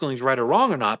whether homeschooling is right or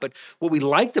wrong or not, but what we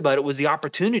liked about it was the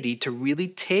opportunity to really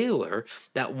tailor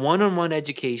that one-on-one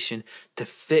education to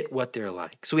fit what they're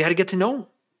like. So we had to get to know them.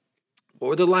 What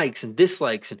were their likes and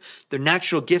dislikes and their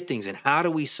natural giftings, and how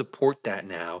do we support that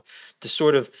now to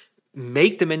sort of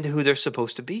make them into who they're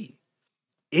supposed to be?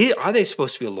 Are they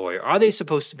supposed to be a lawyer? Are they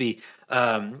supposed to be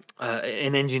an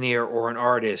engineer or an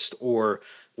artist or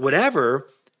whatever?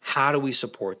 How do we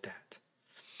support that?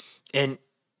 And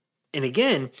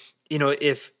again,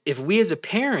 if we as a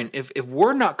parent, if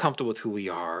we're not comfortable with who we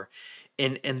are,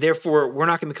 and therefore we're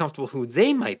not going to be comfortable who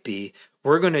they might be,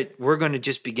 we're gonna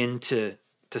just begin to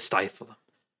stifle them.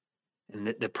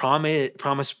 And the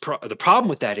problem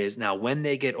with that is, now when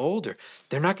they get older,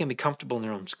 they're not going to be comfortable in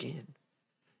their own skin.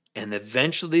 And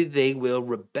eventually they will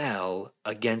rebel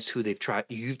against who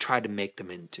you've tried to make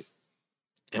them into,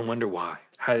 and wonder why.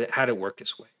 How did it work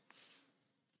this way?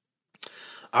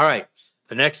 All right,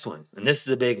 the next one, and this is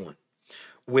a big one,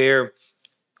 where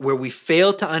we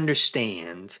fail to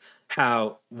understand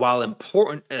how, while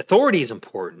authority is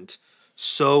important,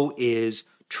 so is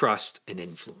trust and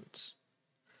influence.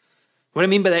 What I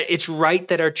mean by that, it's right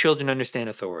that our children understand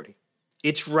authority.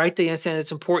 It's right they understand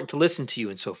it's important to listen to you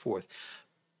and so forth.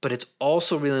 But it's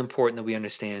also really important that we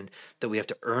understand that we have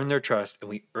to earn their trust and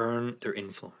we earn their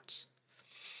influence.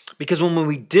 Because when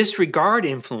we disregard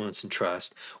influence and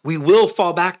trust, we will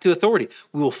fall back to authority.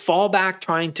 We will fall back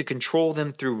trying to control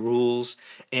them through rules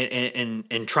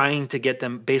and trying to get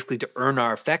them basically to earn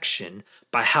our affection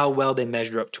by how well they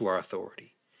measure up to our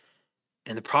authority.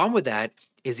 And the problem with that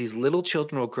is these little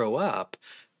children will grow up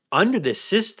under this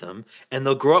system, and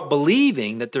they'll grow up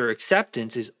believing that their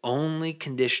acceptance is only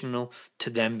conditional to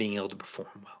them being able to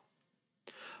perform well.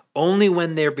 Only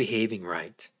when they're behaving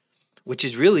right, which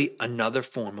is really another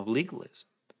form of legalism.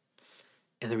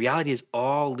 And the reality is,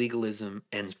 all legalism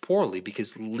ends poorly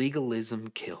because legalism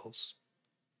kills.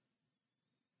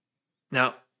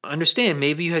 Now, understand,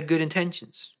 maybe you had good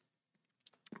intentions,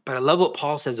 but I love what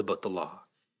Paul says about the law.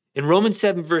 In Romans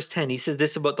 7, verse 10, he says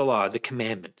this about the law, the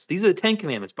commandments. These are the 10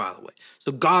 commandments, by the way.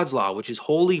 So God's law, which is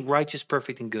holy, righteous,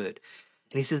 perfect, and good.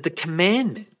 And he says the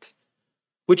commandment,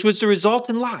 which was to result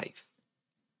in life,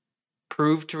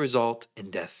 proved to result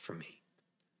in death for me.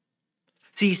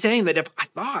 See, he's saying that if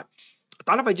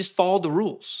I just followed the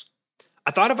rules,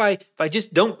 I thought if I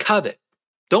just don't covet,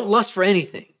 don't lust for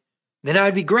anything, then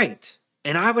I'd be great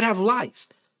and I would have life.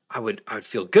 I would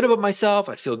feel good about myself.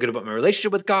 I'd feel good about my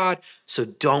relationship with God. So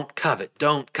don't covet,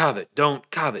 don't covet,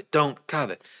 don't covet, don't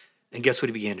covet. And guess what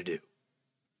he began to do?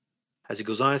 As he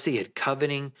goes on to say, he had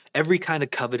coveting, every kind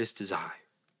of covetous desire.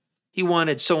 He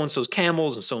wanted so-and-so's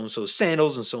camels and so-and-so's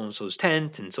sandals and so-and-so's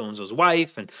tent and so-and-so's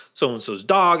wife and so-and-so's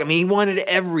dog. I mean, he wanted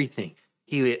everything.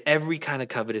 He had every kind of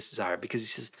covetous desire because he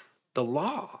says, the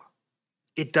law,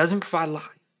 it doesn't provide life.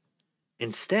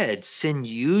 Instead, sin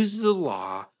uses the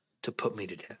law to put me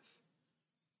to death.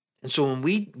 And so when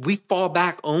we fall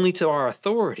back only to our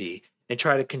authority and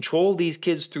try to control these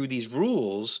kids through these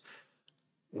rules,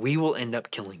 we will end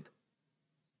up killing them.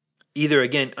 Either,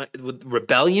 again, with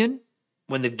rebellion,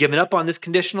 when they've given up on this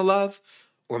conditional love,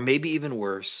 or maybe even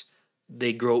worse,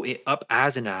 they grow up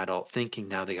as an adult thinking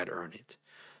now they got to earn it.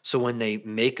 So when they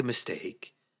make a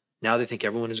mistake, now they think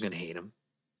everyone is going to hate them.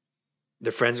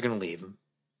 Their friends are going to leave them.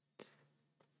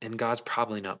 And God's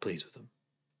probably not pleased with them.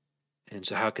 And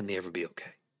so how can they ever be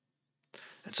okay?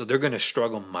 And so they're going to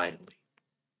struggle mightily.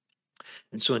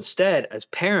 And so instead, as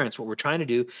parents, what we're trying to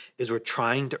do is we're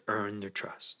trying to earn their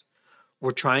trust.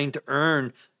 We're trying to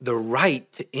earn the right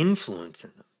to influence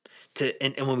in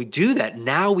them. And when we do that,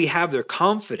 now we have their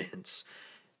confidence,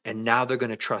 and now they're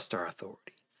going to trust our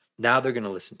authority. Now they're going to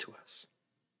listen to us.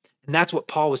 And that's what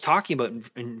Paul was talking about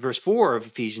in verse 4 of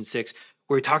Ephesians 6,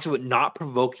 where he talks about not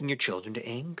provoking your children to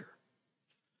anger.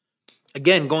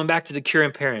 Again, going back to the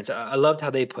Curran parents, I loved how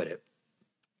they put it.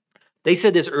 They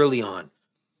said this early on.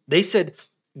 They said,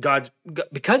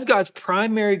 because God's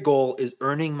primary goal is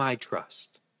earning my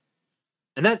trust.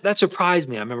 And that surprised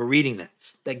me. I remember reading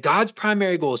that God's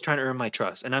primary goal is trying to earn my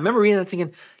trust. And I remember reading that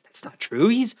thinking, that's not true.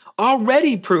 He's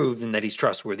already proven that he's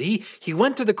trustworthy. He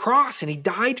went to the cross and he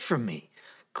died for me.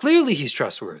 Clearly he's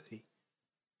trustworthy.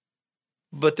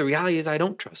 But the reality is I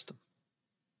don't trust him.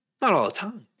 Not all the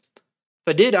time.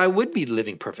 If I did, I would be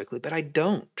living perfectly, but I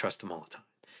don't trust him all the time.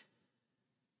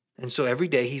 And so every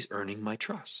day he's earning my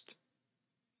trust.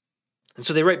 And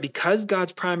so they write, because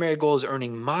God's primary goal is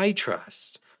earning my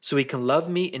trust, so he can love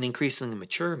me and increasingly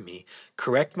mature me,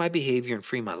 correct my behavior, and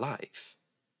free my life,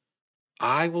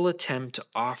 I will attempt to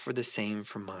offer the same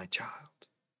for my child.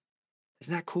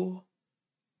 Isn't that cool?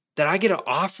 That I get to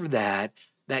offer that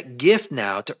gift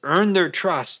now to earn their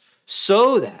trust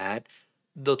so that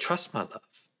they'll trust my love.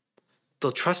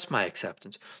 They'll trust my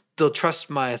acceptance. They'll trust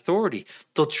my authority.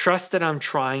 They'll trust that I'm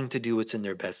trying to do what's in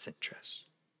their best interest.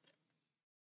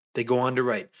 They go on to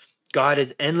write, God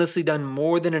has endlessly done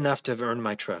more than enough to have earned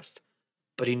my trust,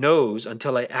 but he knows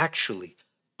until I actually,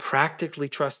 practically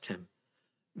trust him,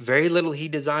 very little he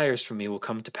desires from me will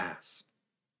come to pass.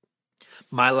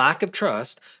 My lack of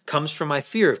trust comes from my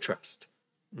fear of trust,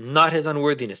 not his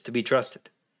unworthiness to be trusted.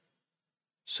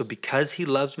 So because he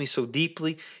loves me so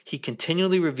deeply, he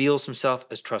continually reveals himself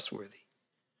as trustworthy,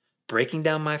 breaking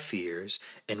down my fears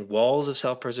and walls of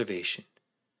self-preservation.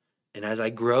 And as I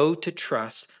grow to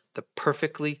trust the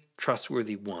perfectly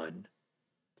trustworthy one,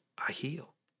 I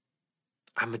heal.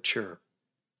 I mature.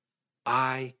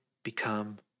 I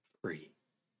become free.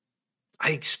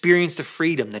 I experience the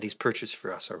freedom that he's purchased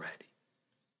for us already.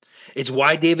 It's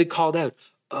why David called out,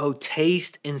 "Oh,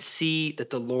 taste and see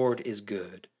that the Lord is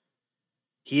good."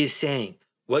 He is saying,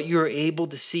 when you're able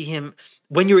to see him,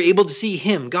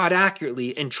 God,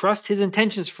 accurately and trust his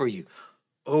intentions for you,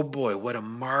 oh boy, what a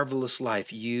marvelous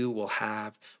life you will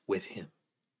have with him.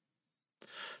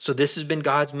 So this has been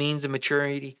God's means of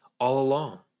maturity all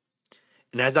along.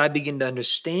 And as I begin to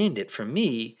understand it for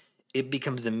me, it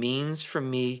becomes a means for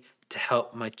me to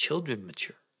help my children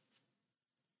mature.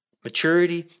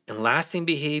 Maturity and lasting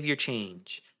behavior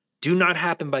change do not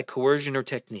happen by coercion or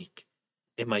technique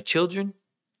in my children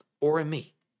or in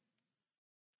me.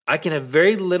 I can have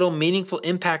very little meaningful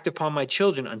impact upon my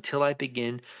children until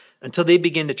they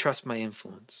begin to trust my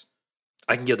influence.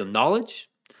 I can give them knowledge.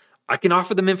 I can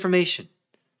offer them information.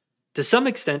 To some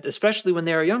extent, especially when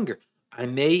they are younger, I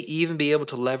may even be able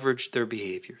to leverage their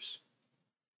behaviors.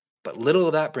 But little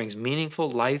of that brings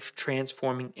meaningful,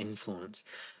 life-transforming influence.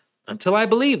 Until I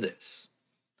believe this,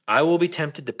 I will be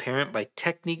tempted to parent by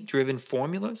technique-driven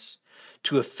formulas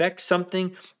to affect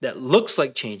something that looks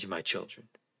like change in my children.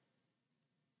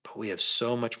 But we have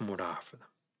so much more to offer them.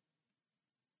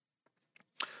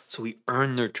 So we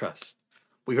earn their trust.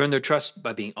 We earn their trust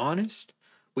by being honest.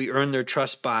 We earn their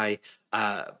trust by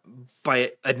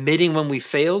admitting when we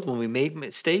failed, when we made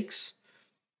mistakes.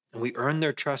 And we earn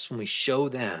their trust when we show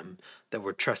them that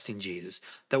we're trusting Jesus,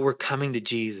 that we're coming to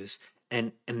Jesus,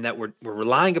 and that we're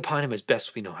relying upon him as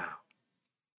best we know how.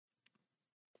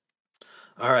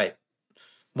 All right,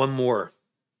 one more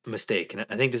mistake, and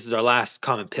I think this is our last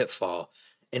common pitfall,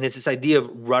 and it's this idea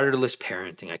of rudderless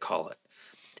parenting, I call it.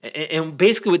 And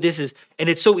basically what this is, and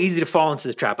it's so easy to fall into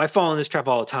this trap. I fall in this trap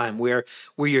all the time where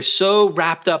you're so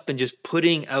wrapped up in just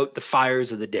putting out the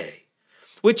fires of the day,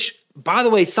 which, by the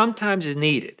way, sometimes is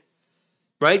needed,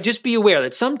 right? Just be aware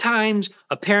that sometimes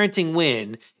a parenting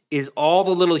win is all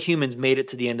the little humans made it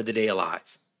to the end of the day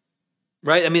alive,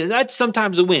 right? I mean, that's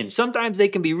sometimes a win. Sometimes they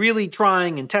can be really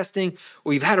trying and testing,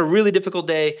 or you've had a really difficult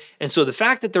day. And so the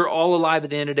fact that they're all alive at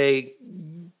the end of the day,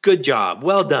 good job,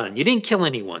 well done. You didn't kill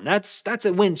anyone. That's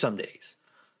a win some days.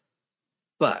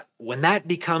 But when that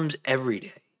becomes every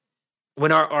day,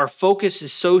 when our focus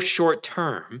is so short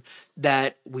term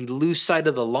that we lose sight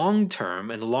of the long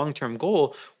term and the long term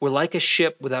goal, we're like a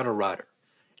ship without a rudder.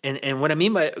 And what I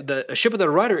mean by a ship without a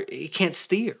rudder, it can't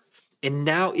steer. And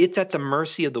now it's at the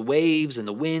mercy of the waves and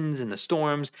the winds and the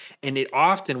storms, and it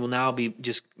often will now be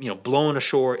just blown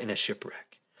ashore in a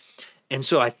shipwreck. And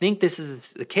so I think this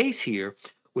is the case here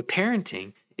with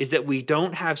parenting, is that we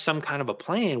don't have some kind of a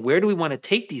plan. Where do we want to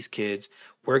take these kids?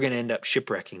 We're going to end up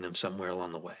shipwrecking them somewhere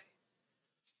along the way.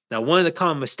 Now, one of the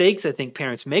common mistakes I think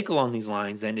parents make along these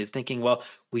lines then is thinking, well,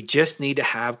 we just need to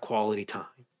have quality time.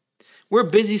 We're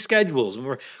busy schedules,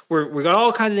 and we got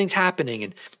all kinds of things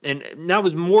happening, and that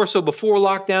was more so before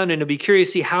lockdown, and to be curious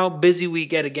to see how busy we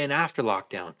get again after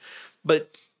lockdown.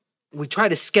 But we try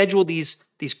to schedule these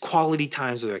quality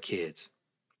times with our kids.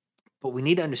 What we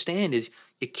need to understand is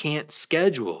you can't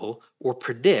schedule or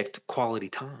predict quality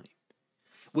time.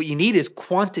 What you need is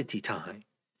quantity time.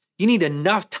 You need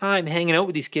enough time hanging out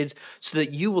with these kids so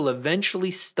that you will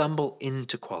eventually stumble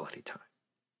into quality time.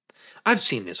 I've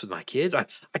seen this with my kids. I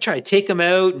try to take them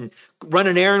out and run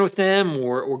an errand with them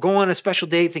or go on a special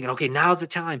date thinking, okay, now's the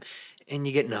time, and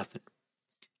you get nothing.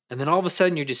 And then all of a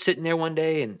sudden you're just sitting there one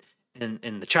day and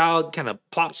the child kind of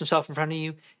plops himself in front of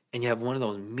you, and you have one of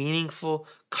those meaningful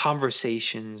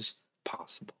conversations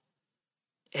possible.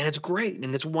 And it's great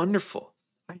and it's wonderful.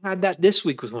 I had that this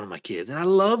week with one of my kids, and I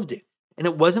loved it. And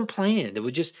it wasn't planned.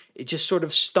 It just sort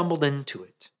of stumbled into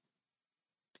it.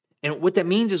 And what that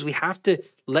means is we have to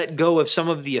let go of some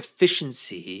of the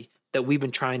efficiency that we've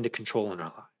been trying to control in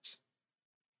our lives.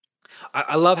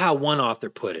 I love how one author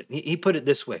put it. He put it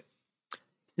this way: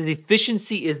 the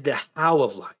efficiency is the how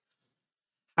of life,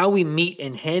 how we meet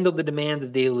and handle the demands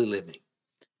of daily living,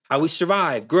 how we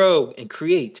survive, grow, and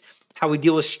create, how we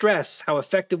deal with stress, how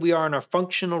effective we are in our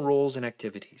functional roles and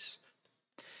activities.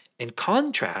 In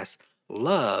contrast,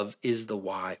 love is the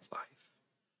why of life,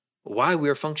 why we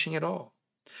are functioning at all,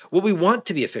 what we want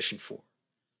to be efficient for.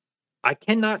 I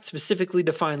cannot specifically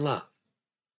define love,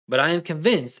 but I am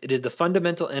convinced it is the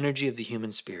fundamental energy of the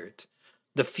human spirit,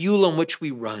 the fuel on which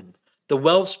we run, the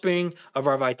wellspring of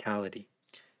our vitality.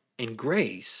 And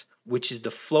grace, which is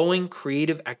the flowing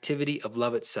creative activity of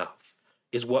love itself,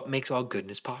 is what makes all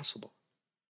goodness possible.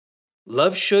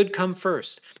 Love should come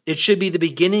first. It should be the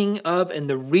beginning of and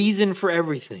the reason for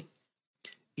everything.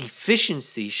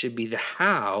 Efficiency should be the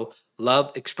how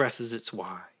love expresses its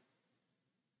why.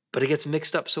 But it gets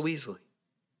mixed up so easily.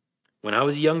 When I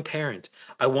was a young parent,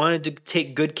 I wanted to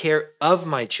take good care of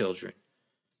my children.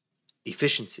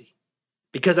 Efficiency.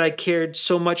 Because I cared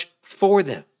so much for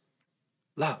them.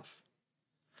 Love.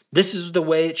 This is the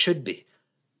way it should be.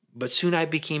 But soon I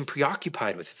became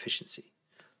preoccupied with efficiency.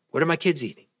 What are my kids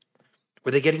eating?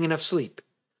 Were they getting enough sleep?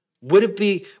 Would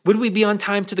we be on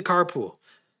time to the carpool?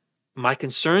 My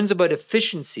concerns about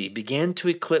efficiency began to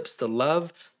eclipse the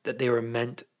love that they were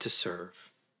meant to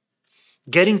serve.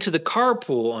 Getting to the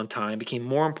carpool on time became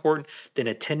more important than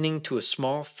attending to a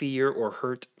small fear or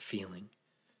hurt feeling.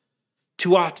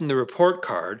 Too often the report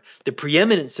card, the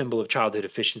preeminent symbol of childhood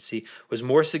efficiency, was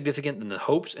more significant than the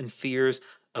hopes and fears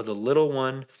of the little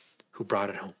one who brought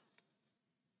it home.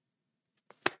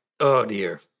 Oh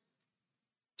dear.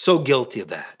 So guilty of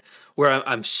that, where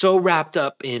I'm so wrapped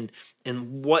up in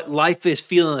what life is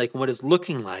feeling like and what it's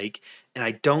looking like, and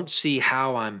I don't see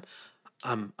how I'm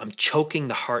choking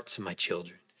the hearts of my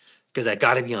children because I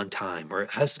got to be on time, or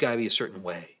it has got to be a certain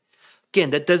way.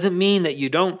 Again, that doesn't mean that you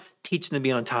don't teach them to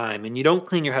be on time and you don't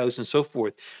clean your house and so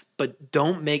forth, but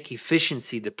don't make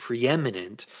efficiency the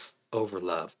preeminent over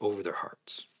love, over their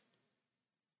hearts.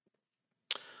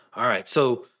 All right,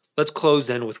 so let's close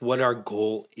then with what our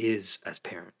goal is as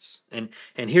parents. And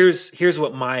here's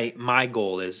what my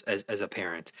goal is as a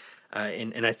parent.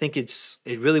 And I think it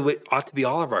really ought to be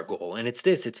all of our goal. And it's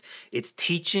this: it's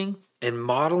teaching and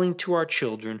modeling to our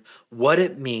children what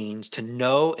it means to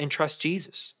know and trust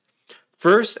Jesus.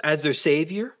 First as their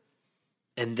Savior,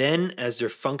 and then as their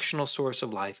functional source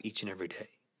of life each and every day.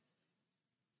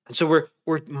 And so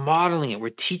we're modeling it. We're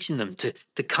teaching them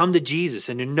to come to Jesus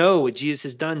and to know what Jesus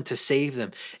has done to save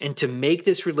them and to make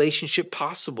this relationship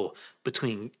possible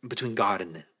between God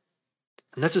and them.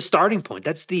 And that's a starting point.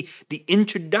 That's the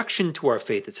introduction to our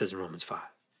faith, it says in Romans 5.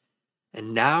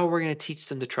 And now we're going to teach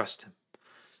them to trust him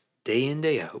day in,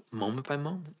 day out, moment by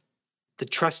moment. To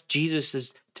trust Jesus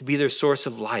is to be their source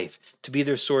of life, to be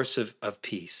their source of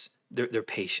peace, their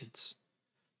patience.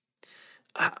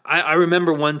 I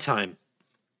remember one time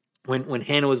when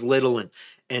Hannah was little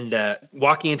and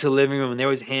walking into the living room, and there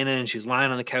was Hannah, and she was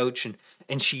lying on the couch,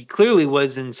 and she clearly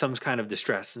was in some kind of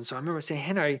distress. And so I remember saying,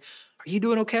 Hannah, are you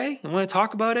doing okay? I want to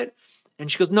talk about it.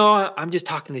 And she goes, no, I'm just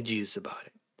talking to Jesus about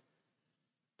it.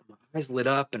 My eyes lit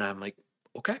up, and I'm like,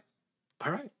 okay,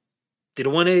 all right. Did a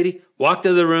 180, walked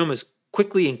out of the room as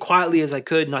quickly and quietly as I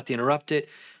could, not to interrupt it.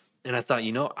 And I thought,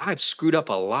 I've screwed up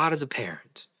a lot as a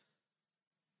parent,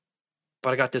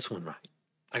 but I got this one right.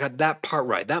 I got that part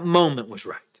right. That moment was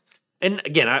right. And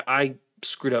again, I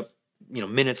screwed up,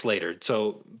 minutes later.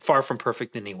 So far from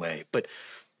perfect anyway. But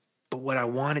what I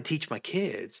want to teach my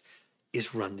kids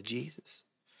is run to Jesus.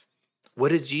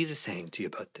 What is Jesus saying to you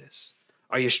about this?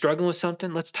 Are you struggling with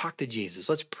something? Let's talk to Jesus.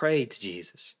 Let's pray to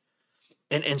Jesus.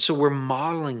 And so we're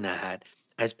modeling that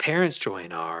as parents, Joy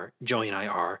and I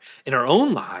are in our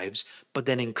own lives, but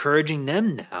then encouraging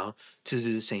them now to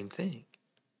do the same thing.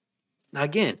 Now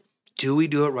again, do we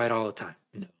do it right all the time?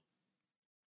 No.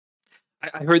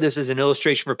 I heard this as an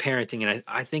illustration for parenting, and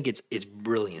I think it's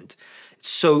brilliant. It's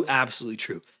so absolutely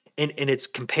true. And it's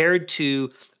compared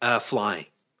to flying.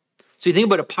 So you think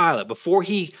about a pilot, before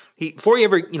he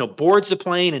ever boards the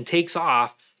plane and takes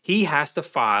off, he has to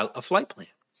file a flight plan.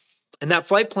 And that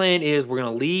flight plan is, we're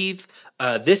going to leave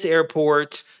this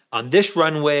airport on this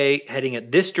runway, heading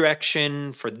at this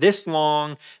direction for this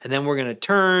long, and then we're going to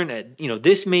turn at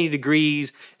this many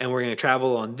degrees, and we're going to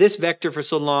travel on this vector for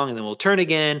so long, and then we'll turn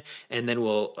again, and then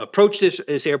we'll approach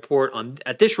this airport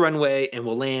at this runway, and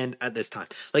we'll land at this time.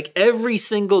 Like every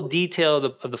single detail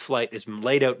of the flight is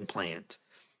laid out and planned.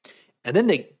 And then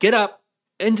they get up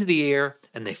into the air,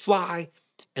 and they fly,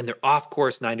 and they're off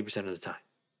course 90% of the time.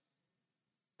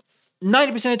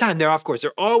 90% of the time, they're off course.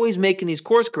 They're always making these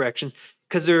course corrections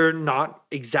because they're not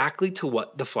exactly to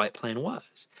what the flight plan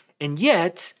was. And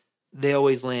yet, they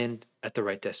always land at the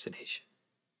right destination.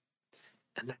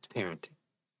 And that's parenting,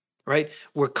 right?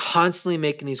 We're constantly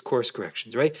making these course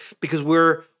corrections, right? Because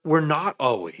we're not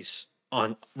always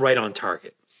right on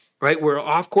target, right? We're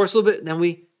off course a little bit, and then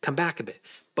we come back a bit.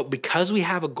 But because we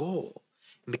have a goal,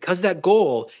 and because that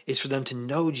goal is for them to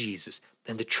know Jesus,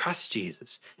 and to trust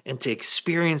Jesus, and to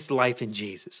experience life in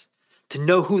Jesus, to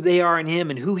know who they are in him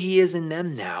and who he is in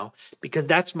them now, because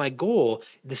that's my goal.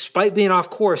 Despite being off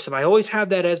course, if I always have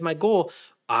that as my goal,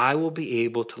 I will be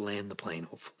able to land the plane,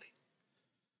 hopefully.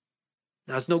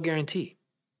 Now, it's no guarantee,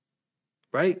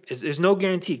 right? There's no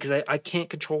guarantee because I can't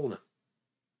control them.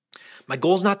 My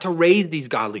goal is not to raise these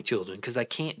godly children because I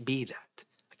can't be that.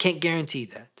 I can't guarantee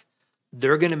that.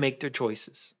 They're going to make their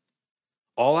choices.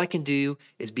 All I can do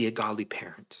is be a godly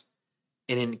parent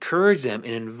and encourage them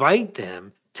and invite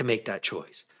them to make that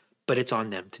choice. But it's on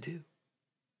them to do.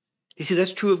 You see,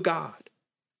 that's true of God.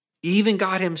 Even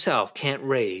God himself can't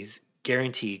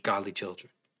guarantee godly children.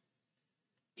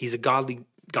 He's a godly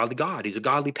God. He's a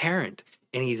godly parent.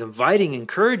 And he's inviting,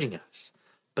 encouraging us.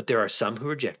 But there are some who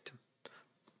reject him.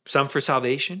 Some for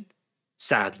salvation,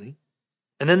 sadly.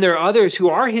 And then there are others who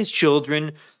are his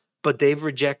children, but they've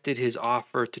rejected his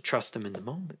offer to trust him in the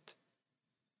moment.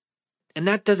 And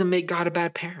that doesn't make God a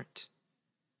bad parent.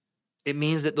 It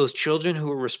means that those children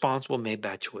who are responsible made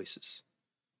bad choices.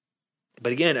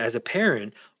 But again, as a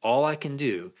parent, all I can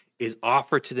do is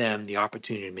offer to them the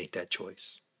opportunity to make that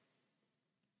choice.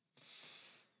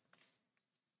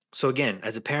 So again,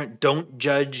 as a parent, don't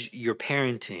judge your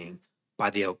parenting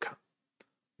by the outcome.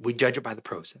 We judge it by the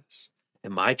process.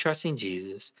 Am I trusting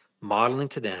Jesus, modeling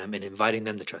to them and inviting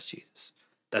them to trust Jesus?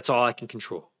 That's all I can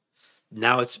control.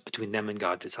 Now it's between them and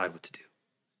God to decide what to do.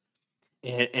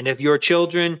 And if your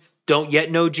children don't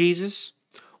yet know Jesus,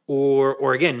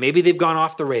 or again, maybe they've gone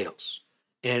off the rails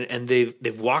and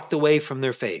they've walked away from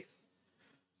their faith,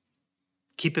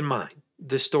 keep in mind,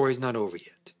 this story's not over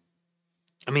yet.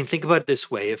 I mean, think about it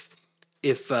this way.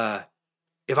 If I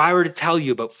were to tell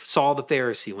you about Saul the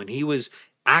Pharisee when he was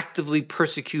actively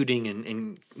persecuting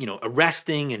and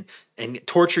arresting and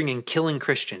torturing and killing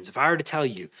Christians, if I were to tell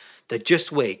you that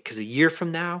just wait, because a year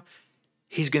from now,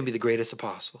 he's going to be the greatest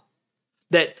apostle.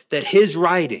 That his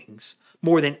writings,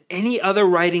 more than any other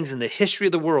writings in the history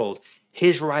of the world,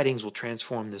 his writings will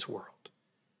transform this world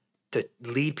to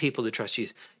lead people to trust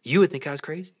Jesus. You would think I was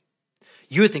crazy.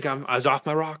 You would think I was off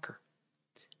my rocker.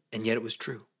 And yet it was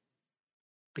true.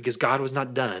 Because God was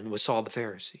not done with Saul the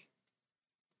Pharisee.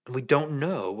 And we don't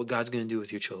know what God's going to do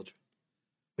with your children.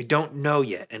 We don't know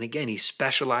yet. And again, he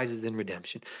specializes in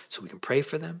redemption. So we can pray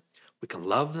for them. We can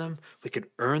love them. We can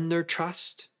earn their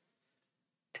trust.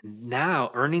 And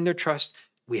now, earning their trust,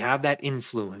 we have that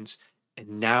influence.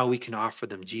 And now we can offer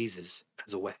them Jesus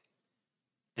as a way.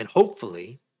 And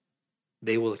hopefully,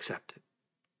 they will accept it.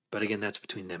 But again, that's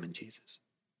between them and Jesus.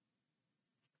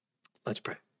 Let's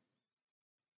pray.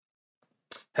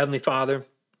 Heavenly Father,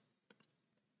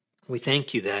 we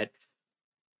thank you that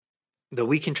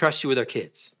we can trust you with our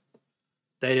kids.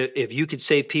 That if you could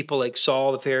save people like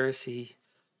Saul the Pharisee,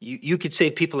 you could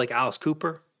save people like Alice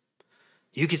Cooper,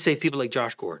 you could save people like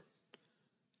Josh Gordon.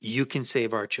 You can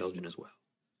save our children as well.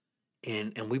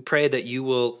 And we pray that you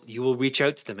will reach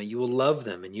out to them and you will love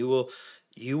them and you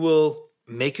will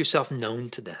make yourself known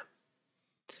to them.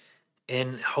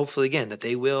 And hopefully, again, that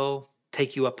they will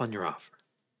take you up on your offer.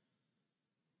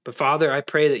 But Father, I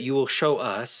pray that you will show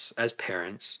us as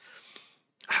parents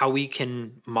how we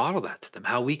can model that to them,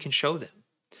 how we can show them.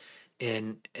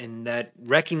 And that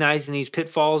recognizing these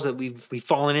pitfalls that we've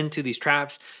fallen into, these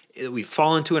traps that we've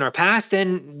fallen into in our past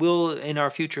and will in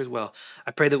our future as well.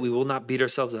 I pray that we will not beat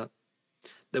ourselves up,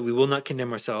 that we will not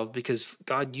condemn ourselves because,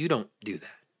 God, you don't do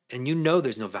that. And you know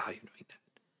there's no value in doing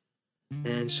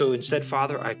that. And so instead,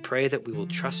 Father, I pray that we will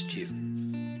trust you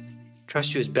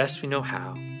as best we know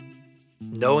how,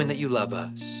 knowing that you love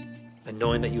us and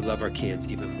knowing that you love our kids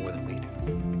even more than we do.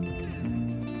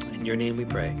 In your name we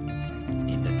pray. Amen.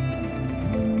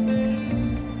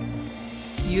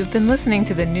 You have been listening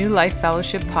to the New Life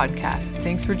Fellowship podcast.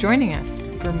 Thanks for joining us.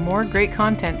 For more great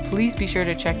content, please be sure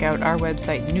to check out our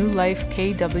website,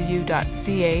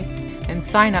 newlifekw.ca, and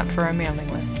sign up for our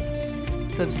mailing list.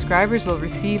 Subscribers will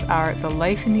receive our The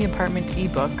Life in the Apartment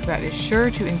ebook that is sure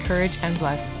to encourage and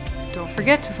bless. Don't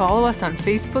forget to follow us on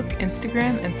Facebook,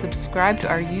 Instagram, and subscribe to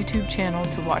our YouTube channel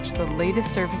to watch the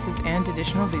latest services and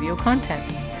additional video content.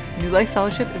 New Life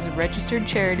Fellowship is a registered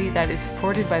charity that is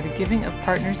supported by the giving of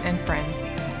partners and friends.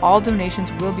 All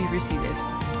donations will be received.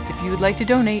 If you would like to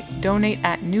donate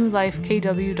at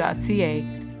newlifekw.ca.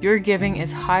 Your giving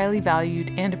is highly valued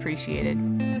and appreciated.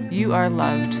 You are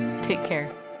loved. Take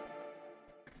care.